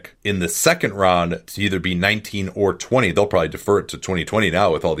pick in the second round to either be 19 or 20. They'll probably defer it to 2020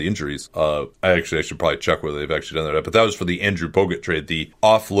 now with all the injuries. I should probably check whether they've actually done that. But that was for the Andrew Bogut trade, the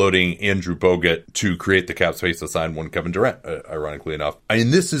offloading Andrew Bogut to create the cap space to sign one Kevin Durant, ironically enough. I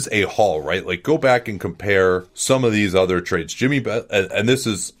mean, this is a haul, right? Like, go back and compare some of these other trades. And this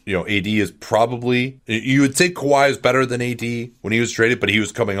is, AD is probably, you would say Kawhi is better than AD when he was traded, but he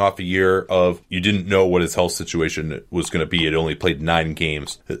was coming off a year of, you didn't know what his health situation was going to be. It only played 9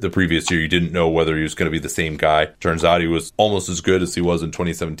 games the previous year. You didn't know whether he was going to be the same guy. Turns out he was almost as good as he was in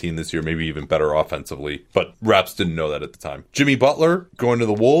 2017 this year, maybe even better offensively, but Raps didn't know that at the time. Jimmy Butler going to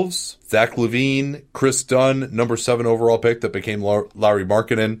the Wolves. Zach LaVine, Chris Dunn, number 7 overall pick that became Lauri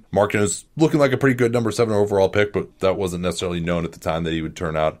Markkanen. Markkanen is looking like a pretty good number 7 overall pick, but that wasn't necessarily known at the time that he would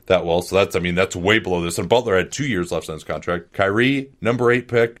turn out that well. So that's way below this. And Butler had 2 years left on his contract. Kyrie, number 8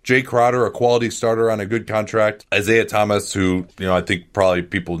 pick. Jay Crowder, a quality starter on a good contract. Isaiah Thomas, who, I think probably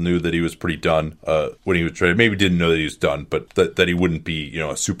people knew that he was pretty done when he was traded. Maybe didn't know that he was done, but that he wouldn't be,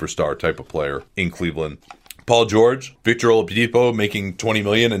 a superstar type of player in Cleveland. Paul George, Victor Oladipo making $20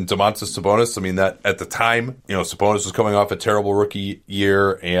 million, and Domantas Sabonis. I mean, that at the time, Sabonis was coming off a terrible rookie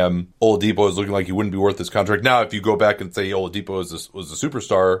year, and Oladipo was looking like he wouldn't be worth his contract. Now, if you go back and say Oladipo was a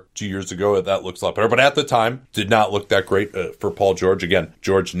superstar 2 years ago, that looks a lot better. But at the time, did not look that great for Paul George. Again,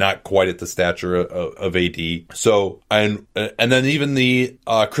 George not quite at the stature of AD. So, and then even the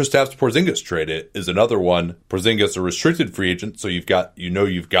Kristaps Porzingis trade is another one. Porzingis a restricted free agent, so you've got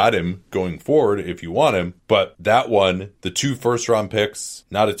him going forward if you want him. But that one, the 2 first-round picks,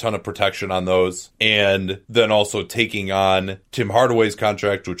 not a ton of protection on those. And then also taking on Tim Hardaway's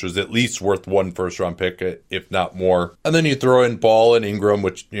contract, which was at least worth 1 first-round pick, if not more. And then you throw in Ball and Ingram,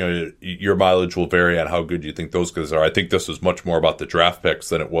 which, your mileage will vary on how good you think those guys are. I think this was much more about the draft picks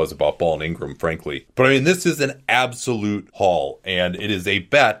than it was about Ball and Ingram, frankly. But, I mean, this is an absolute haul. And it is a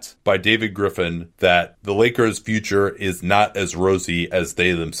bet by David Griffin that the Lakers' future is not as rosy as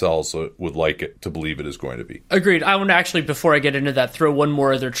they themselves would like it to believe it is going to to be. Agreed. I want to actually, before I get into that, throw one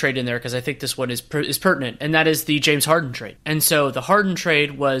more other trade in there because I think this one is pertinent, and that is the James Harden trade. And so the Harden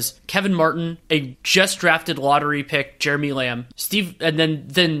trade was Kevin Martin, a just drafted lottery pick, Jeremy Lamb, and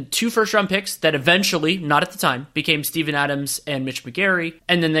then 2 first-round picks that eventually, not at the time, became Steven Adams and Mitch McGary,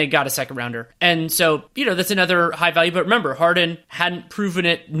 and then they got a second-rounder. And so, that's another high value. But remember, Harden hadn't proven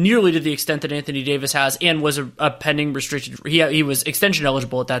it nearly to the extent that Anthony Davis has, and was a pending restricted. He was extension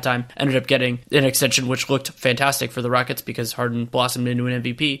eligible at that time. Ended up getting an extension, which looked fantastic for the Rockets because Harden blossomed into an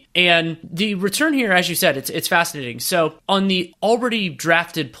MVP. And the return here, as you said, it's fascinating. So on the already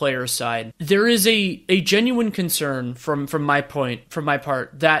drafted players side, there is a genuine concern from my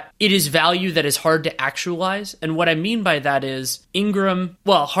part that it is value that is hard to actualize. And what I mean by that is Ingram,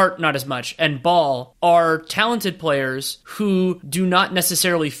 Hart not as much, and Ball are talented players who do not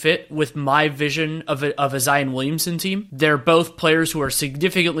necessarily fit with my vision of a Zion Williamson team. They're both players who are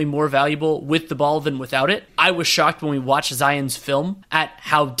significantly more valuable with the ball than without it. I was shocked when we watched Zion's film at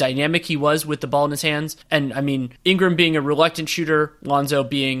how dynamic he was with the ball in his hands. And I mean, Ingram being a reluctant shooter, Lonzo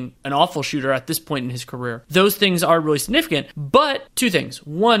being an awful shooter at this point in his career. Those things are really significant. But 2 things.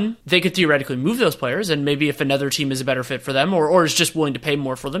 One, they could theoretically move those players, and maybe if another team is a better fit for them or is just willing to pay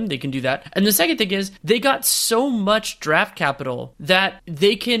more for them, they can do that. And the second thing is they got so much draft capital that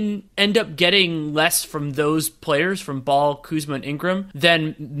they can end up getting less from those players, from Ball, Kuzma, and Ingram,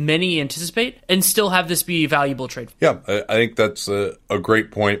 than many anticipate, and still have this be a valuable trade. Yeah, I think that's a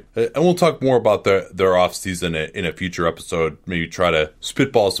great point. And we'll talk more about their offseason in a future episode. Maybe try to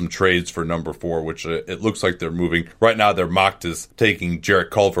spitball some trades for number 4, which it looks like they're moving. Right now, they're mocked as taking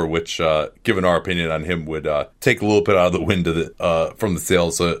Jarrett Culver, which, given our opinion on him, would take a little bit out of the wind from the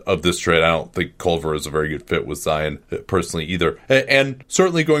sails of this trade. I don't think Culver is a very good fit with Zion personally either. And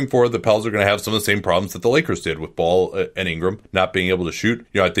certainly going forward, the Pels are going to have some of the same problems that the Lakers did with Ball and Ingram not being able to shoot.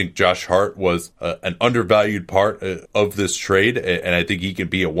 I think Josh Hart was an undervalued part of this trade, and I think he can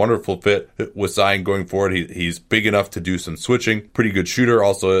be a wonderful fit with Zion going forward. He's big enough to do some switching, pretty good shooter,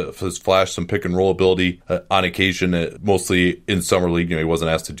 also has flashed some pick and roll ability on occasion, mostly in summer league. He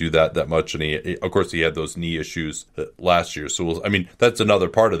wasn't asked to do that much, and of course he had those knee issues last year. So that's another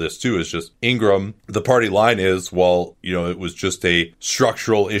part of this too, is just Ingram. The party line is, it was just a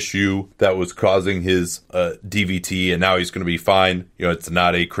structural issue that was causing his DVT, and now he's going to be fine. It's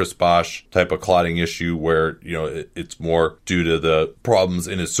not a Chris Bosh type of clotting issue where, it's more due to the problems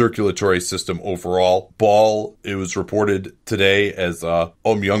in his circulatory system overall. Ball, it was reported today as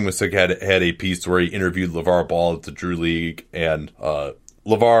Youngmisuk had a piece where he interviewed LeVar Ball at the Drew League, and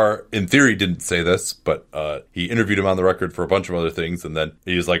LeVar, in theory, didn't say this, but he interviewed him on the record for a bunch of other things, and then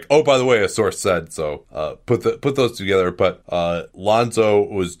he was like, "Oh, by the way, a source said." So put those together. But Lonzo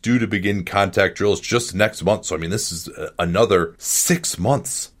was due to begin contact drills just next month. So this is another 6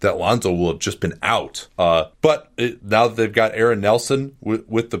 months that Lonzo will have just been out. But now that they've got Aaron Nelson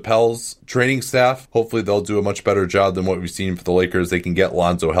with the Pels training staff, hopefully they'll do a much better job than what we've seen for the Lakers. They can get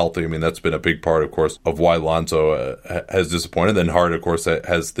Lonzo healthy. That's been a big part, of course, of why Lonzo has disappointed. Then Hart, of course,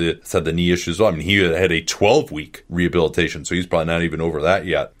 has the knee issues. Well, he had a 12-week rehabilitation, so he's probably not even over that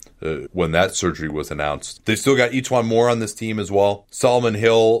yet. When that surgery was announced. They've still got E'Twaun Moore on this team as well. Solomon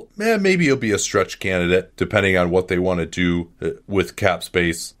Hill, maybe he'll be a stretch candidate depending on what they want to do with cap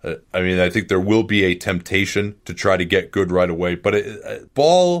space. I think there will be a temptation to try to get good right away, but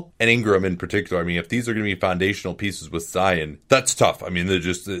Ball and Ingram in particular, if these are going to be foundational pieces with Zion, that's tough.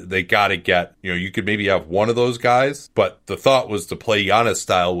 They got to get, you could maybe have one of those guys, but the thought was to play Giannis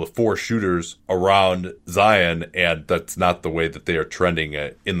style with 4 shooters around Zion, and that's not the way that they are trending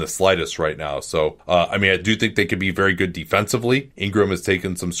in the slightest right now. So, I do think they could be very good defensively. Ingram has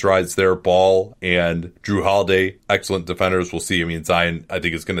taken some strides there. Ball and Drew Holiday, excellent defenders. We'll see. Zion, I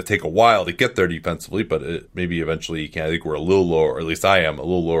think it's going to take a while to get there defensively, but maybe eventually he can. I think we're a little lower, or at least I am, a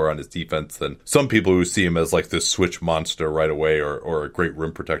little lower on his defense than some people who see him as like this switch monster right away or a great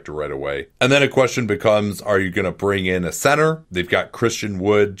rim protector right away. And then a question becomes, are you going to bring in a center? They've got Christian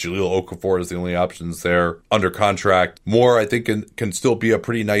Wood. Jahlil Okafor is the only options there under contract. Moore, I think, can still be a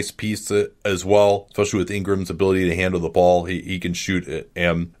pretty nice piece as well, especially with Ingram's ability to handle the ball. He can shoot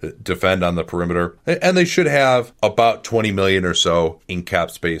and defend on the perimeter. And they should have about $20 million or so in cap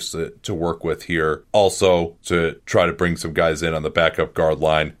space to work with here. Also, to try to bring some guys in on the backup guard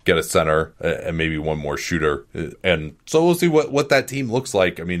line, get a center, and maybe one more shooter. And so we'll see what that team looks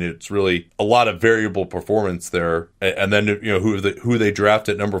like. It's really a lot of variable performance there. And then, who they draft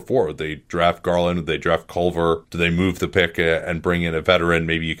at number 4. They draft Garland, they draft Culver. Do they move the pick and bring in a veteran,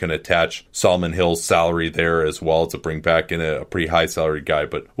 maybe you can attach Solomon Hill's salary there as well to bring back in a pretty high salary guy.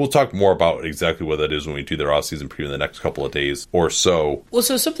 But we'll talk more about exactly what that is when we do their offseason preview in the next couple of days or so. Well,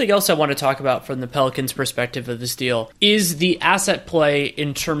 so something else I want to talk about from the Pelicans' perspective of this deal is the asset play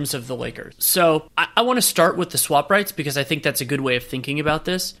in terms of the Lakers. So I want to start with the swap rights because I think that's a good way of thinking about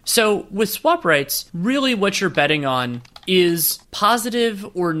this. So with swap rights, really what you're betting on is positive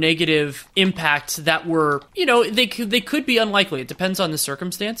or negative impacts that were, they could be unlikely. It depends on the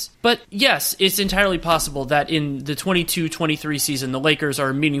circumstance. But yes, it's entirely possible that in the 22-23 season, the Lakers are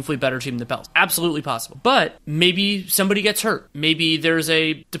a meaningfully better team than the Pelicans. Absolutely possible. But maybe somebody gets hurt. Maybe there's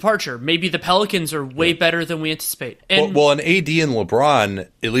a departure. Maybe the Pelicans are way better than we anticipate. And well, an AD and LeBron,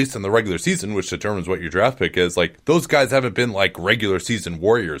 at least in the regular season, which determines what your draft pick is, like those guys haven't been like regular season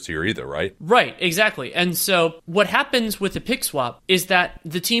warriors here either, right? Right, exactly. And so what happens with the pick swap is that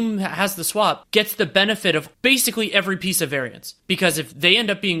the team has the swap gets the benefit of basically every piece of variance. Because if they end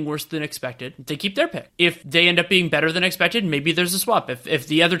up being worse than expected, they keep their pick. If they end up being better than expected, maybe there's a swap. If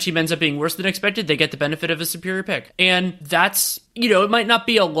the other team ends up being worse than expected, they get the benefit of a superior pick. And that's, it might not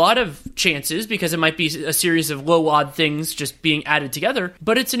be a lot of chances because it might be a series of low odd things just being added together,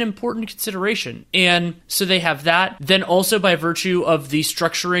 but it's an important consideration. And so they have that. Then also by virtue of the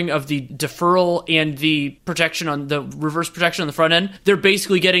structuring of the deferral and the protection on the reverse protection on the front end, they're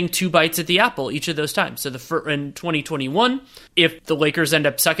basically getting 2 bites at the apple each of those times. So in 2021, if the Lakers end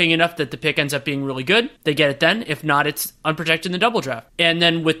up sucking enough that the pick ends up being really good, they get it then. If not, it's unprotected in the double draft. And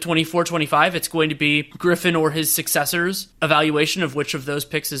then with 24-25, it's going to be Griffin or his successors' evaluation of which of those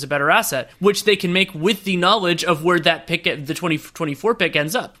picks is a better asset, which they can make with the knowledge of where that pick, the 2024 pick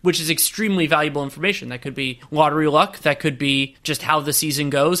ends up, which is extremely valuable information. That could be lottery luck. That could be just how the season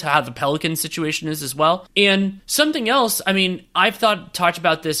goes, how the Pelican situation is as well. And something else, I've talked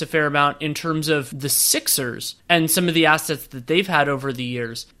about this a fair amount in terms of the Sixers and some of the assets that they've had over the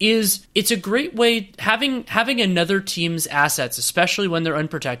years, is it's a great way, having another team's assets, especially when they're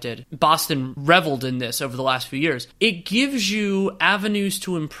unprotected. Boston reveled in this over the last few years. It gives you avenues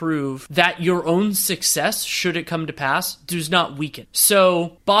to improve that your own success, should it come to pass, does not weaken.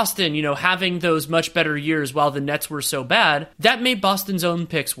 So Boston, having those much better years while the Nets were so bad, that made Boston's own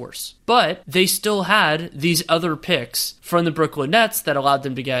picks worse. But they still had these other picks from the Brooklyn Nets that allowed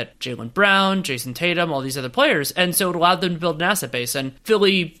them to get Jaylen Brown, Jason Tatum, all these other players. And so it allowed them to build an asset base. And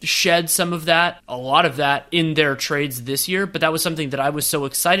Philly shed some of that, a lot of that, in their trades this year. But that was something that I was so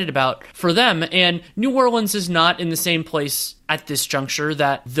excited about for them. And New Orleans is not in the same place at this juncture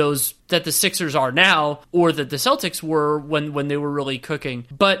that the Sixers are now, or that the Celtics were when they were really cooking.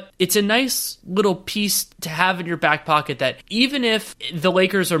 But it's a nice little piece to have in your back pocket that even if the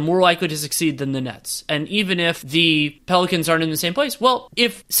Lakers are more likely to succeed than the Nets, and even if the Pelicans aren't in the same place, well,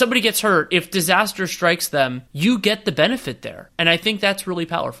 if somebody gets hurt, if disaster strikes them, you get the benefit there. And I think that's really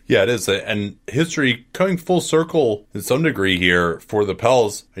powerful. Yeah, it is. And history coming full circle to some degree here for the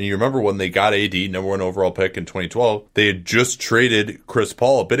Pels. And you remember when they got AD, number 1 overall pick in 2012, they had just traded Chris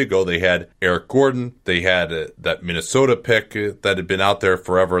Paul a bit ago. They had Eric Gordon. They had that Minnesota pick that had been out there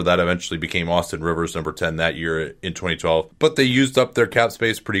forever that eventually became Austin Rivers, number 10 that year in 2012. But they used up their cap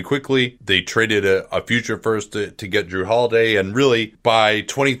space pretty quickly. They traded a future first to get Drew Holiday. And really, by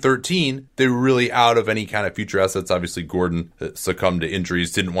 2013, they were really out of any kind of future assets. Obviously, Gordon succumbed to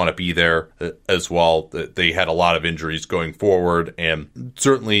injuries, didn't want to be there as well. They had a lot of injuries going forward and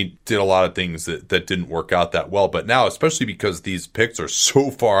certainly did a lot of things that didn't work out that well. But now, especially because these picks are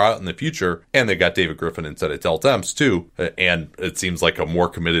so far out in the future, and they got David Griffin instead of Dell Demps too, and it seems like a more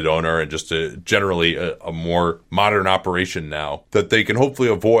committed owner and just generally a more modern operation now, that they can hopefully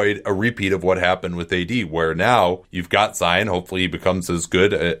avoid a repeat of what happened with AD, where now you've got Zion. Hopefully he becomes as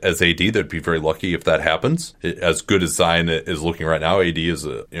good as AD. They'd be very lucky if that happens. As good as Zion is looking right now, AD is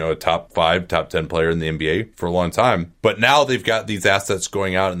a top 5, top 10 player in the NBA for a long time. But now they've got these assets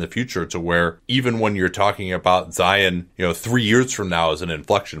going out in the future to where even when you're talking about Zion, 3 years from now is an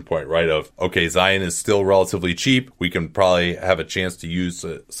inflection point, right? Of, okay, Zion is still relatively cheap. We can probably have a chance to use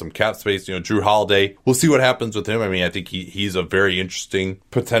some cap space. Drew Holiday, we'll see what happens with him. I think he's a very interesting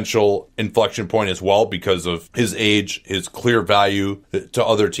potential inflection point as well because of his age, his clear value to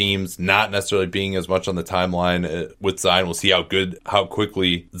other teams, not necessarily being as much on the timeline with Zion. We'll see how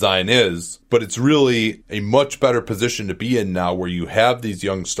quickly Zion is. But it's really a much better position to be in now where you have these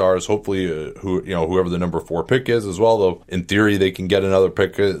young stars, hopefully whoever the number 4 pick is as well, though in theory they can get another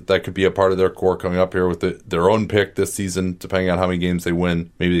pick that could be a part of their core coming up here with their own pick this season, depending on how many games they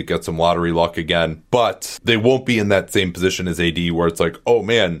win. Maybe they get some lottery luck again. But they won't be in that same position as AD where it's like, oh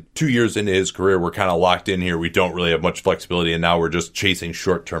man, 2 years into his career, we're kind of locked in here. We don't really have much flexibility, and now we're just chasing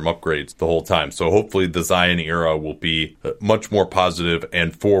short-term upgrades the whole time. So hopefully the Zion era will be much more positive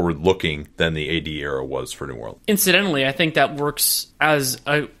and forward-looking than the AD era was for New Orleans. Incidentally, I think that works as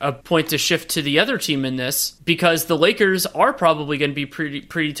a point to shift to the other team in this, because the Lakers are probably going to be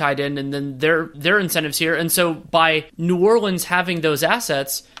pretty tied in, and then their incentives here. And so by New Orleans having those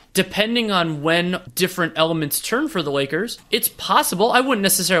assets, depending on when different elements turn for the Lakers, it's possible, I wouldn't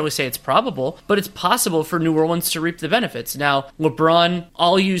necessarily say it's probable, but it's possible for New Orleans to reap the benefits. Now, LeBron,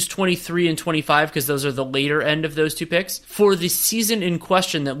 I'll use 23 and 25 because those are the later end of those two picks. For the season in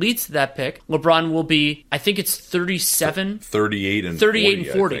question that leads to that pick, LeBron will be, I think it's 37. 38 and 40.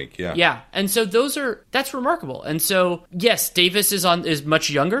 I think, yeah. Yeah. And so that's remarkable. And so, yes, Davis is much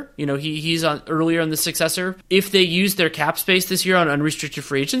younger. You know, he's on earlier in the successor. If they use their cap space this year on unrestricted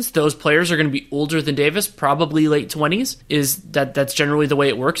free agents, those players are going to be older than Davis, probably late 20s. That's generally the way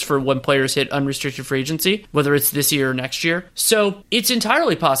it works for when players hit unrestricted free agency, whether it's this year or next year. So it's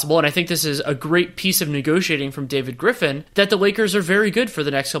entirely possible, and I think this is a great piece of negotiating from David Griffin, that the Lakers are very good for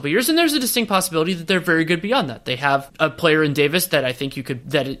the next couple of years, and there's a distinct possibility that they're very good beyond that. They have a player in Davis that I think you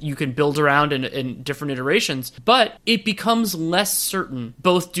can build around in different iterations, but it becomes less certain,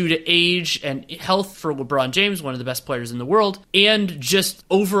 both due to age and health for LeBron James, one of the best players in the world, and just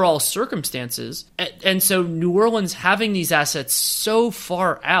overall circumstances. And so New Orleans having these assets so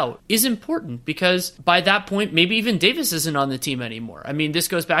far out is important, because by that point, maybe even Davis isn't on the team anymore. I mean, this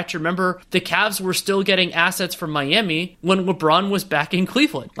goes back to, remember, the Cavs were still getting assets from Miami when LeBron was back in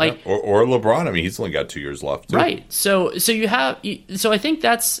Cleveland. Or LeBron. I mean, he's only got 2 years left, too. Right. So I think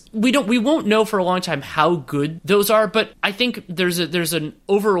that's, we won't know for a long time how good those are, but I think there's an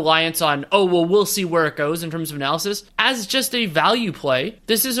over-reliance on, we'll see where it goes in terms of analysis. As just a value play,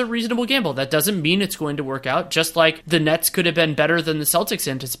 this is a reasonable gamble. That doesn't mean it's going to work out, just like the Nets could have been better than the Celtics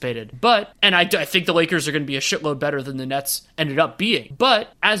anticipated. But, and I think the Lakers are going to be a shitload better than the Nets ended up being.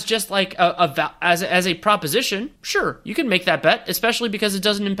 But as just like as a proposition, sure, you can make that bet, especially because it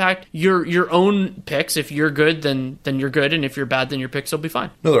doesn't impact your own picks. If you're good, then you're good, and if you're bad, then your picks will be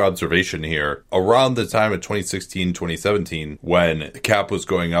fine. Another observation here, around the time of 2016, 2017, when the cap was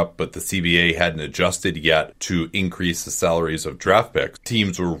going up, but the CBA hadn't adjusted yet to increase the salaries of draft picks,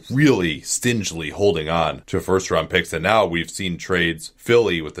 teams were really stingily holding on to first-round picks. And now we've seen trades,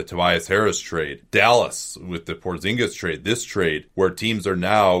 Philly with the Tobias Harris trade, Dallas with the Porzingis trade, this trade, where teams are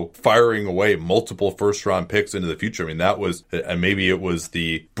now firing away multiple first-round picks into the future. I mean, that was, and maybe it was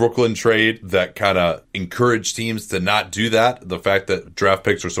the Brooklyn trade that kind of encouraged teams to not do that. The fact that draft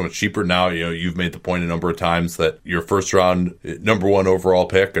picks are so much cheaper now, you've made the point a number of times that your first-round number one overall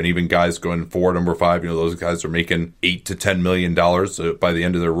pick, and even guys going 4, number 5, those guys are making $8 to $10 million by the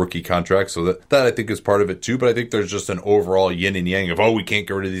end of their rookie contract. So that I think is part of it too. But I think there's just an overall yin and yang of, we can't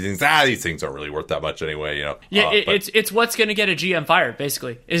get rid of these things. These things aren't really worth that much anyway. It's what's going to get a GM fired,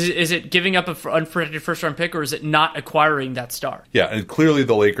 basically. Is it giving up an unprotected first round pick, or is it not acquiring that star? Yeah, and clearly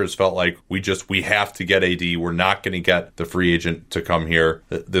the Lakers felt like we have to get AD. We're not going to get the free agent to come here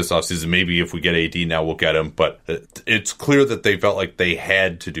this offseason. Maybe if we get AD now, we'll get him. But it's clear that they felt like they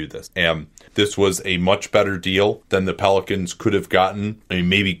had to do this. And this was a much better deal than the Pelicans could have gotten. I mean,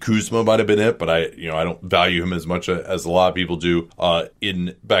 maybe Kuzma might have been it, but I don't value him as much as a lot of people do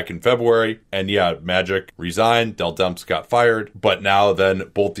back in February. And yeah, Magic resigned, Dell Demps got fired, but now then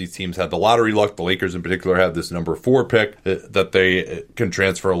both these teams had the lottery luck. The Lakers in particular have this number 4 pick that they can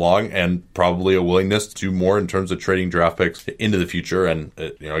transfer along, and probably a willingness to do more in terms of trading draft picks into the future. And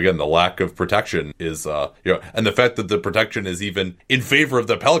again, the lack of protection is and the fact that the protection is even in favor of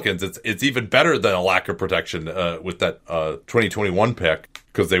the Pelicans, it's even better than a lack of protection with that 2021 pick,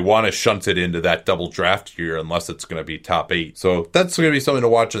 because they want to shunt it into that double draft year unless it's going to be top 8. So that's going to be something to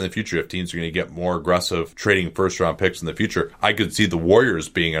watch in the future. If teams are going to get more aggressive trading first-round picks in the future, I could see the Warriors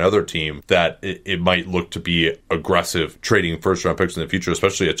being another team that it might look to be aggressive trading first-round picks in the future,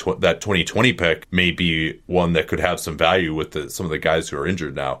 especially that 2020 pick may be one that could have some value with some of the guys who are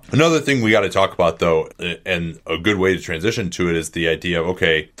injured now. Another thing we got to talk about, though, and a good way to transition to it, is the idea of,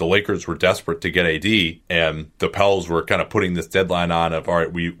 okay, the Lakers were desperate to get AD, and the Pels were kind of putting this deadline on of, all right,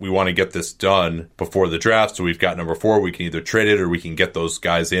 right, we want to get this done before the draft. So we've got number 4. We can either trade it or we can get those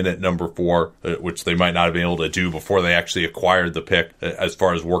guys in at number 4, which they might not have been able to do before they actually acquired the pick as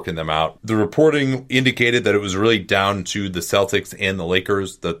far as working them out. The reporting indicated that it was really down to the Celtics and the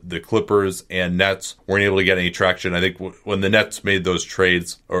Lakers, the Clippers and Nets weren't able to get any traction. I think when the Nets made those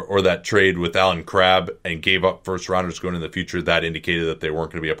trades or that trade with Alan Crabb and gave up first rounders going in the future, that indicated that they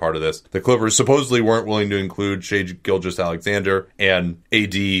weren't going to be a part of this. The Clippers supposedly weren't willing to include Shai Gilgeous-Alexander, and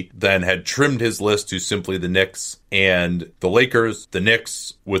AD then had trimmed his list to simply the Knicks and the Lakers. The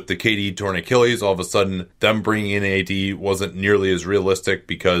Knicks, with the KD torn Achilles, all of a sudden them bringing in AD wasn't nearly as realistic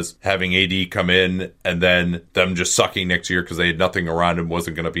because having AD come in and then them just sucking next year because they had nothing around him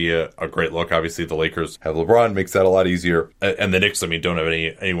wasn't going to be a great look. Obviously, the Lakers have LeBron, makes that a lot easier. And the Knicks, I mean, don't have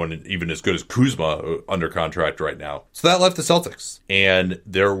anyone even as good as Kuzma under contract right now. So that left the Celtics. And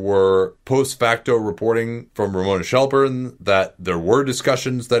there were post-facto reporting from Ramona Shelburne that there were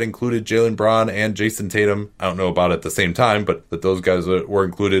discussions that included Jaylen Brown and Jason Tatum. I don't know about it at the same time, but that those guys were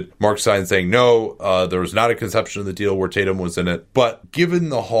included. Mark Stein saying no, there was not a conception of the deal where Tatum was in it. But given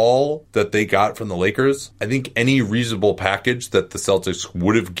the haul that they got from the Lakers, I think any reasonable package that the Celtics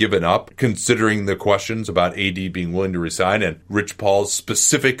would have given up, considering the questions about AD being willing to resign and Rich Paul's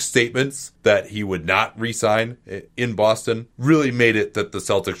specific statements that he would not re-sign in Boston, really made it that the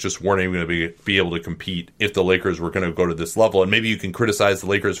Celtics just weren't even going to be able to compete if the Lakers were going to go to this level. And maybe you can criticize the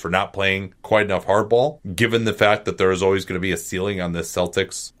Lakers for not playing quite enough hardball, given the fact that there is always going to be a ceiling on this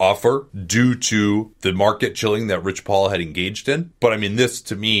Celtics offer due to the market chilling that Rich Paul had engaged in. But I mean, this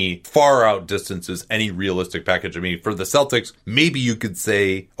to me far outdistances any realistic package. I mean, for the Celtics, maybe you could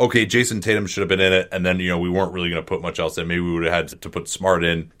say, okay, Jason Tatum should have been in it, and then, we weren't really going to put much else in. Maybe we would have had to put Smart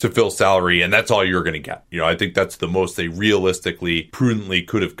in to fill salary, and that's all you're going to get. I think that's the most they realistically, prudently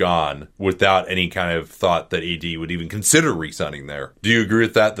could have gone without any kind of thought that AD would even consider re-signing there. Do you agree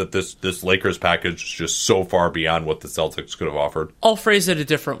with that this Lakers package is just so far beyond what the Celtics could have offered? I'll phrase it a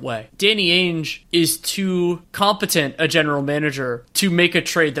different way. Danny Ainge is too competent a general manager to make a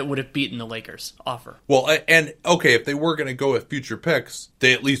trade that would have beaten the Lakers offer. Well, and okay, if they were going to go with future picks,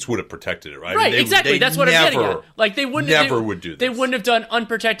 they at least would have protected it, right? Right, exactly. That's what I'm getting at. Like they would do this. They wouldn't have done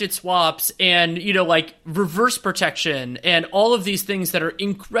unprotected swaps and reverse protection and all of these things that are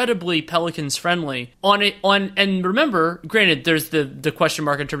incredibly Pelicans friendly and remember, granted, there's the question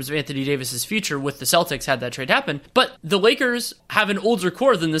mark in terms of Anthony Davis's future with the Celtics had that trade happen, but the Lakers have an older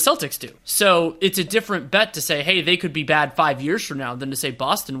core than the Celtics do. So it's a different bet to say, hey, they could be bad 5 years from now than to say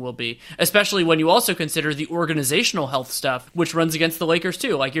Boston will be, especially when you also consider the organizational health stuff, which runs against the Lakers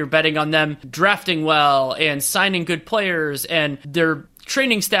too. Like you're betting on them drafting well and signing good players and their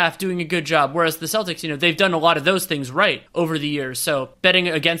training staff doing a good job, whereas the Celtics, they've done a lot of those things right over the years. So betting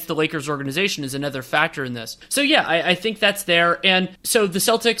against the Lakers organization is another factor in this. So yeah, I think that's there. And so the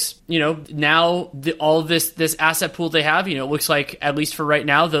Celtics, now all this asset pool they have, it looks like, at least for right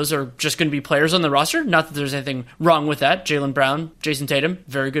now, those are just going to be players on the roster. Not that there's anything wrong with that. Jaylen Brown, Jason Tatum,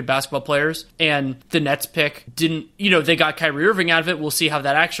 very good basketball players. And the Nets pick didn't, they got Kyrie Irving out of it. We'll see how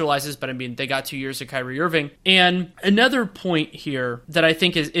that actualizes. But I mean, they got 2 years of Kyrie Irving. And another point here that I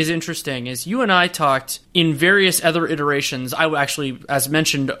think is interesting is you and I talked in various other iterations. I actually, as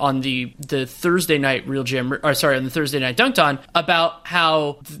mentioned on the Thursday night on the Thursday night Dunked On, about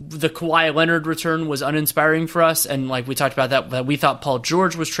how the Kawhi Leonard return was uninspiring for us, and like we talked about that we thought Paul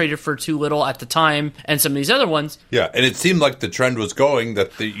George was traded for too little at the time, and some of these other ones. Yeah, and it seemed like the trend was going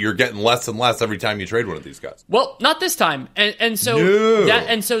that you're getting less and less every time you trade one of these guys. Well, not this time, and so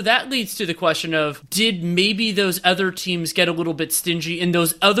that leads to the question of, did maybe those other teams get a little bit stingy in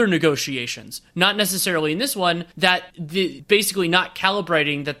those other negotiations? Not necessarily in this one, that basically not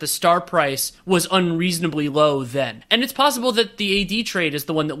calibrating that the star price was unreasonably low then. And it's possible that the AD trade is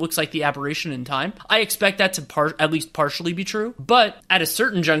the one that looks like the aberration in time. I expect that to at least partially be true. But at a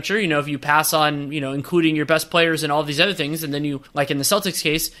certain juncture, if you pass on, including your best players and all these other things, and then you, like in the Celtics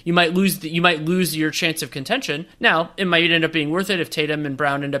case, you might lose your chance of contention. Now, it might end up being worth it if Tatum and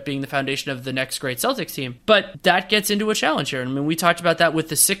Brown end up being the foundation of the next great Celtics team. But that gets into a challenge here. I mean, we talked about that with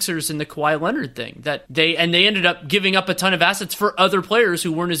the Sixers and the Kawhi Leonard thing, that they ended up giving up a ton of assets for other players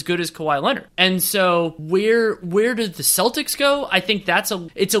who weren't as good as Kawhi Leonard. And so where did the Celtics go? I think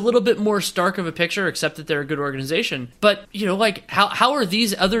it's a little bit more stark of a picture, except that they're a good organization. But how are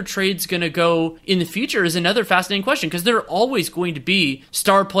these other trades going to go in the future is another fascinating question, because there are always going to be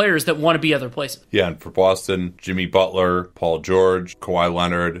star players that want to be other places. Yeah, and for Boston, Jimmy Butler, Paul George, Kawhi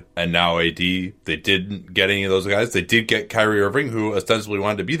Leonard, and now AD, they didn't get any of those guys. They did get Kyrie Irving, who who ostensibly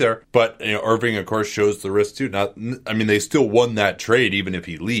wanted to be there. But, Irving, of course, shows the risk too. They still won that trade, even if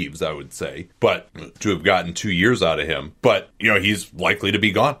he leaves, I would say. But to have gotten 2 years out of him. But, he's likely to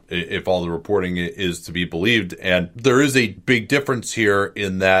be gone if all the reporting is to be believed. And there is a big difference here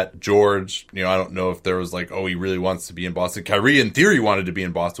in that George, I don't know if there was he really wants to be in Boston. Kyrie, in theory, wanted to be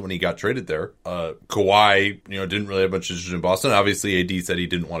in Boston when he got traded there. Kawhi, didn't really have much interest in Boston. Obviously, AD said he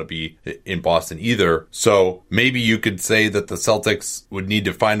didn't want to be in Boston either. So maybe you could say that the Celtics would need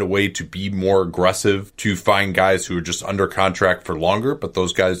to find a way to be more aggressive to find guys who are just under contract for longer. But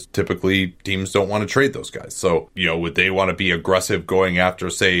those guys, typically, teams don't want to trade those guys. So, would they want to be aggressive going after,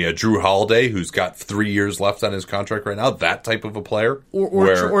 say, a Drew Holiday, who's got 3 years left on his contract right now? That type of a player?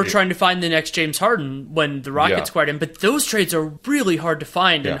 Or trying to find the next James Harden when the Rockets acquired him. But those trades are really hard to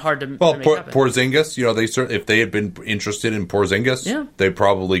find and hard to make happen. Porzingis, they certainly, if they had been interested in Porzingis, they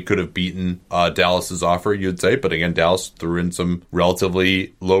probably could have beaten Dallas's offer, you'd say. But again, Dallas threw in some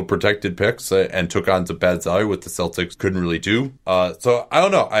relatively low protected picks and took on some bad salary, what the Celtics couldn't really do. So I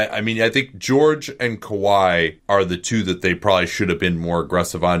don't know. I think George and Kawhi are the two that they probably should have been more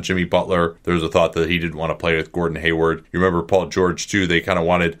aggressive on. Jimmy Butler, there was a thought that he didn't want to play with Gordon Hayward. You remember Paul George too. They kind of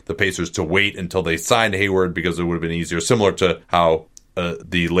wanted the Pacers to wait until they signed Hayward because it would have been easier, similar to how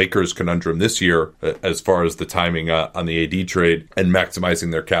the Lakers conundrum this year as far as the timing on the AD trade and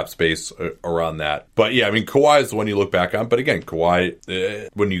maximizing their cap space around that. But yeah, Kawhi is the one you look back on. But again, Kawhi,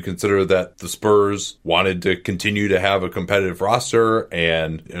 when you consider that the Spurs wanted to continue to have a competitive roster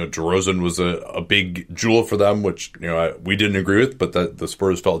and DeRozan was a big jewel for them, which we didn't agree with, but the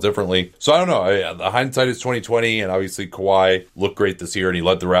Spurs felt differently. So I don't know. The hindsight is 2020, and obviously Kawhi looked great this year and he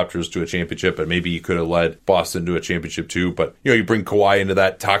led the Raptors to a championship, and maybe he could have led Boston to a championship too. But you bring Kawhi into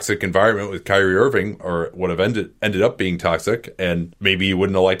that toxic environment with Kyrie Irving, or would have ended up being toxic, and maybe you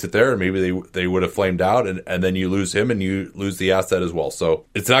wouldn't have liked it there, and maybe they would have flamed out, and then you lose him and you lose the asset as well. So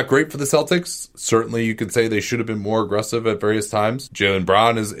it's not great for the Celtics. Certainly you could say they should have been more aggressive at various times. Jaylen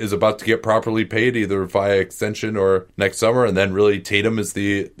Brown is about to get properly paid, either via extension or next summer, and then really Tatum is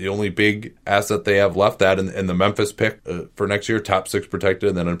the only big asset they have left. That and the Memphis pick for next year, top 6 protected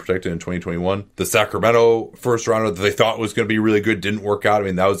and then unprotected in 2021. The Sacramento first rounder that they thought was going to be really good didn't work out.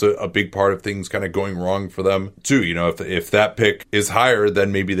 That was a big part of things kind of going wrong for them too. If that pick is higher,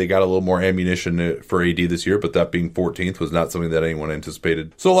 then maybe they got a little more ammunition for AD this year, but that being 14th was not something that anyone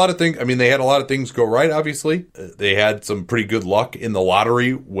anticipated. So a lot of things, they had a lot of things go right, obviously. They had some pretty good luck in the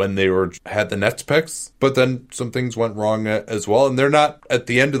lottery when they had the Nets picks, but then some things went wrong as well, and they're not at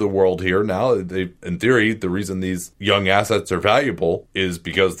the end of the world here now. In theory, the reason these young assets are valuable is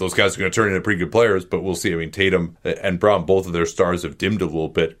because those guys are going to turn into pretty good players, but we'll see. Tatum and Brown, both of their stars have dimmed a little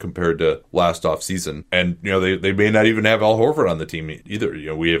bit compared to last offseason. And, they may not even have Al Horford on the team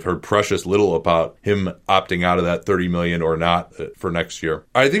either. We have heard precious little about him opting out of that $30 million or not for next year.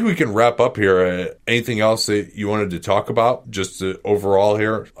 I think we can wrap up here. Anything else that you wanted to talk about just overall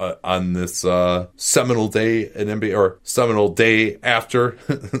here on this seminal day in NBA, or seminal day after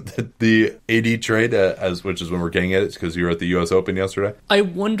the AD trade, which is when we're getting at it, because you were at the U.S. Open yesterday? I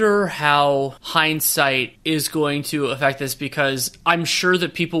wonder how hindsight is going to affect this, because I'm sure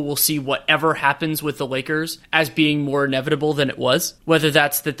that people will see whatever happens with the Lakers as being more inevitable than it was. Whether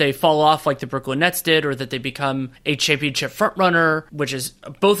that's that they fall off like the Brooklyn Nets did, or that they become a championship frontrunner, which is,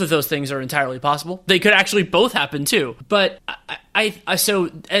 both of those things are entirely possible. They could actually both happen too. But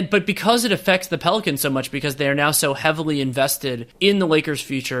but because it affects the Pelicans so much, because they are now so heavily invested in the Lakers'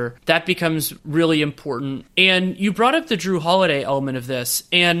 future, that becomes really important. And you brought up the Drew Holiday element of this,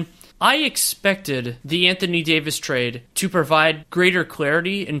 and I expected the Anthony Davis trade to provide greater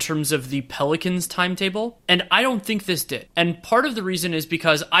clarity in terms of the Pelicans' timetable, and I don't think this did. And part of the reason is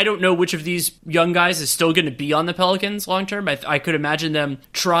because I don't know which of these young guys is still going to be on the Pelicans long term. I could imagine them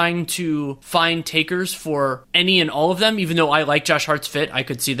trying to find takers for any and all of them, even though I like Josh Hart's fit. I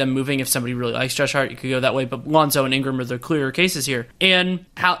could see them moving if somebody really likes Josh Hart. You could go that way, but Lonzo and Ingram are the clearer cases here. And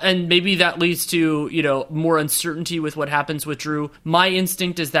maybe that leads to, more uncertainty with what happens with Drew. My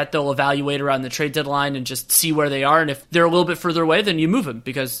instinct is that they'll evaluate around the trade deadline and just see where they are. And if they're a little bit further away, then you move them,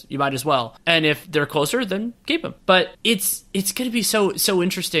 because you might as well. And if they're closer, then keep them. But it's going to be so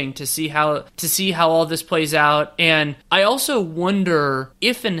interesting to see how all this plays out. And I also wonder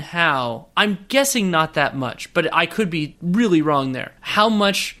if and how, I'm guessing not that much, but I could be really wrong there, how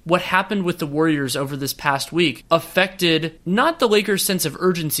much what happened with the Warriors over this past week affected not the Lakers' sense of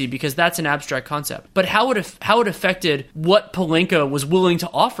urgency, because that's an abstract concept, but how it affected what Pelinka was willing to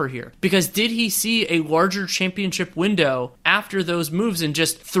offer here. Because did he see a larger championship window after those moves and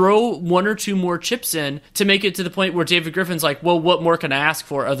just throw one or two more chips in to make it to the point where David Griffin's like, well, what more can I ask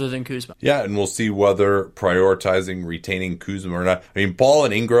for other than Kuzma? Yeah, and we'll see whether prioritizing retaining Kuzma or not. I mean, Ball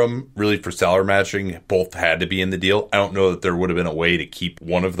and Ingram, really for salary matching, both had to be in the deal. I don't know that there would have been a way to keep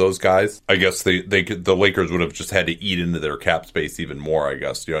one of those guys. I guess the Lakers would have just had to eat into their cap space even more, I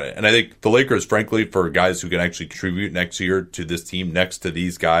guess. And I think the Lakers, frankly, for guys who can actually contribute next year to this team next to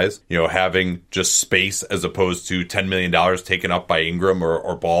these guys, having just space as opposed to $10 million taken up by Ingram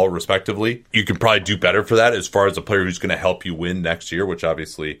or Ball, respectively, you can probably do better for that as far as a player who's going to help you win next year, which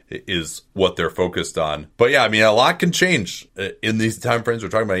obviously is what they're focused on. But yeah, I mean, a lot can change in these time frames we're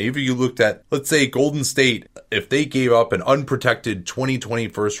talking about. Even if you looked at, let's say, Golden State, if they gave up an unprotected 2020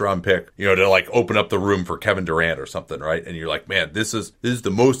 first round pick, to like open up the room for Kevin Durant or something, right? And you're like, man, this is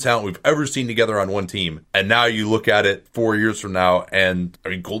the most talent we've ever seen together on one team. And now you look at it 4 years from now, and I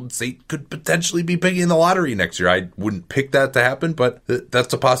mean, Golden State could potentially be picking the lottery next year. I wouldn't pick that to happen, but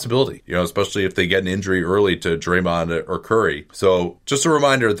that's a possibility, especially if they get an injury early to Draymond or Curry. So just a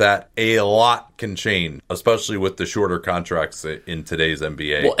reminder that a lot can change, especially with the shorter contracts in today's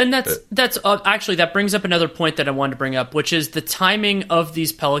NBA. Well, and that's actually, that brings up another point that I wanted to bring up, which is the timing of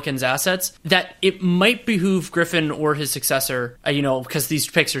these Pelicans assets, that it might behoove Griffin or his successor, because these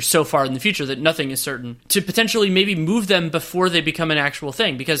picks are so far in the future that nothing is certain, to potentially maybe move them before they become an actual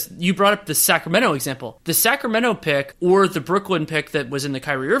thing. Because you brought up the Sacramento example. The Sacramento pick or the Brooklyn pick that was in the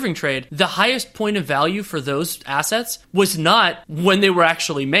Kyrie Irving trade, the highest point of value for those assets was not when they were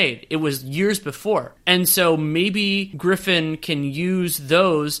actually made. It was years before. And so maybe Griffin can use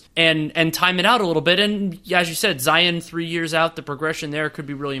those and time it out a little bit. And as you said, Zion 3 years out, the progression there could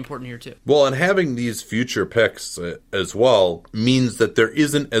be really important here too. Well, and having these future picks as well means that there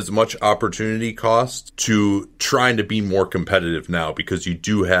isn't as much opportunity cost to trying to be more competitive now, because you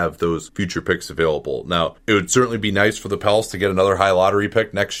do have those future picks available. Now, it would certainly be nice for the Pels to get another high lottery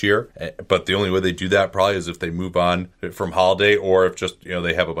pick next year, but the only way they do that probably is if they move on from Holiday, or if just,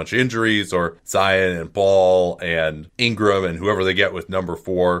 they have a bunch of injuries, or Zion and Ball and Ingram and whoever they get with number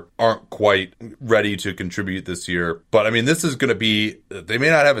 4 aren't quite ready to contribute this year. But I mean, this is going to be, they may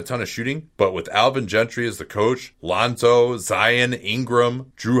not have a ton of shooting, but with Alvin Gentry as the coach, Lonzo, Zion,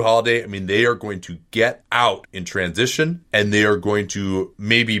 Ingram, Drew Holiday, I mean, they are going to get out in transition, and they are going to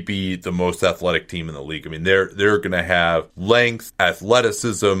maybe be the most athletic team in the league. I mean, they're going to have length,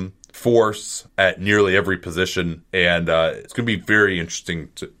 athleticism, force at nearly every position, and it's going to be very interesting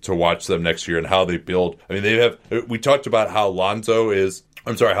to watch them next year and how they build. I mean, we talked about how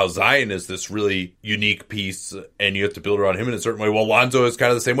how Zion is this really unique piece, and you have to build around him in a certain way. Well, Lonzo is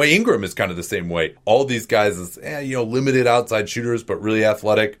kind of the same way. Ingram is kind of the same way. All these guys is, limited outside shooters, but really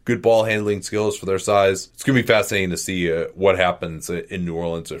athletic, good ball handling skills for their size. It's going to be fascinating to see what happens in New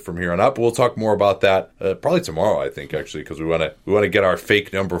Orleans from here on out. But we'll talk more about that probably tomorrow, I think, actually, because we want to get our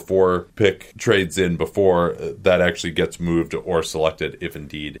fake number 4 pick trades in before that actually gets moved or selected, if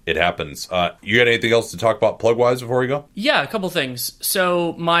indeed it happens. You got anything else to talk about plug-wise before we go? Yeah, a couple things. So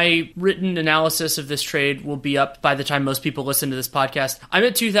my written analysis of this trade will be up by the time most people listen to this podcast. I'm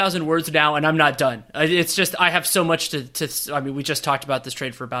at 2,000 words now, and I'm not done. It's just, I have so much to I mean, we just talked about this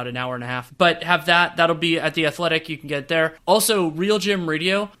trade for about an hour and a half, but that'll be at The Athletic. You can get it there. Also, Real Gym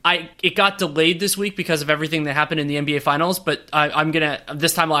Radio, it got delayed this week because of everything that happened in the NBA Finals, but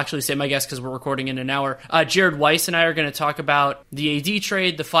this time I'll actually say my guess because we're recording in an hour. Jared Weiss and I are going to talk about the AD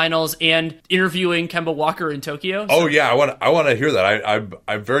trade, the finals, and interviewing Kemba Walker in Tokyo. Oh yeah, I want to hear that.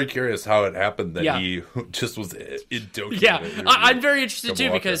 I'm very curious how it happened that he just was in Tokyo. Yeah, I'm very interested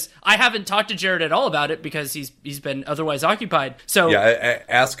too, because I haven't talked to Jared at all about it because he's been otherwise occupied. So yeah,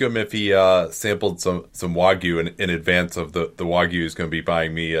 ask him if he sampled some Wagyu in advance of the Wagyu he's going to be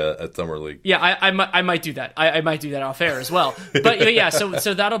buying me at Summer League. Yeah, I might do that. I might do that off air as well. But yeah,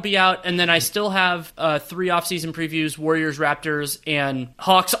 so that'll be out, and then I still have 3 offseason previews: Warriors, Raptors, and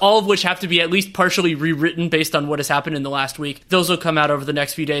Hawks, all of which have to be at least partially rewritten based on what has happened in the last week. Those will come out over the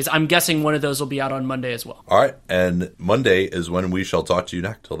next few days. I'm guessing one of those will be out on Monday as well. All right, and Monday is when we shall talk to you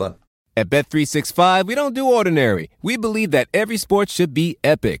next. Till then. At Bet365, we don't do ordinary. We believe that every sport should be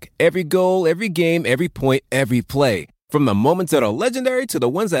epic. Every goal, every game, every point, every play. From the moments that are legendary to the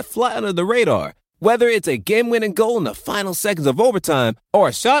ones that fly under the radar. Whether it's a game-winning goal in the final seconds of overtime or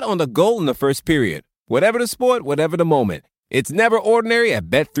a shot on the goal in the first period. Whatever the sport, whatever the moment. It's never ordinary at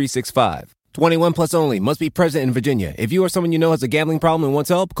Bet365. 21 plus only. Must be present in Virginia. If you or someone you know has a gambling problem and wants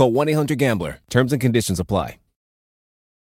help, call 1-800-GAMBLER. Terms and conditions apply.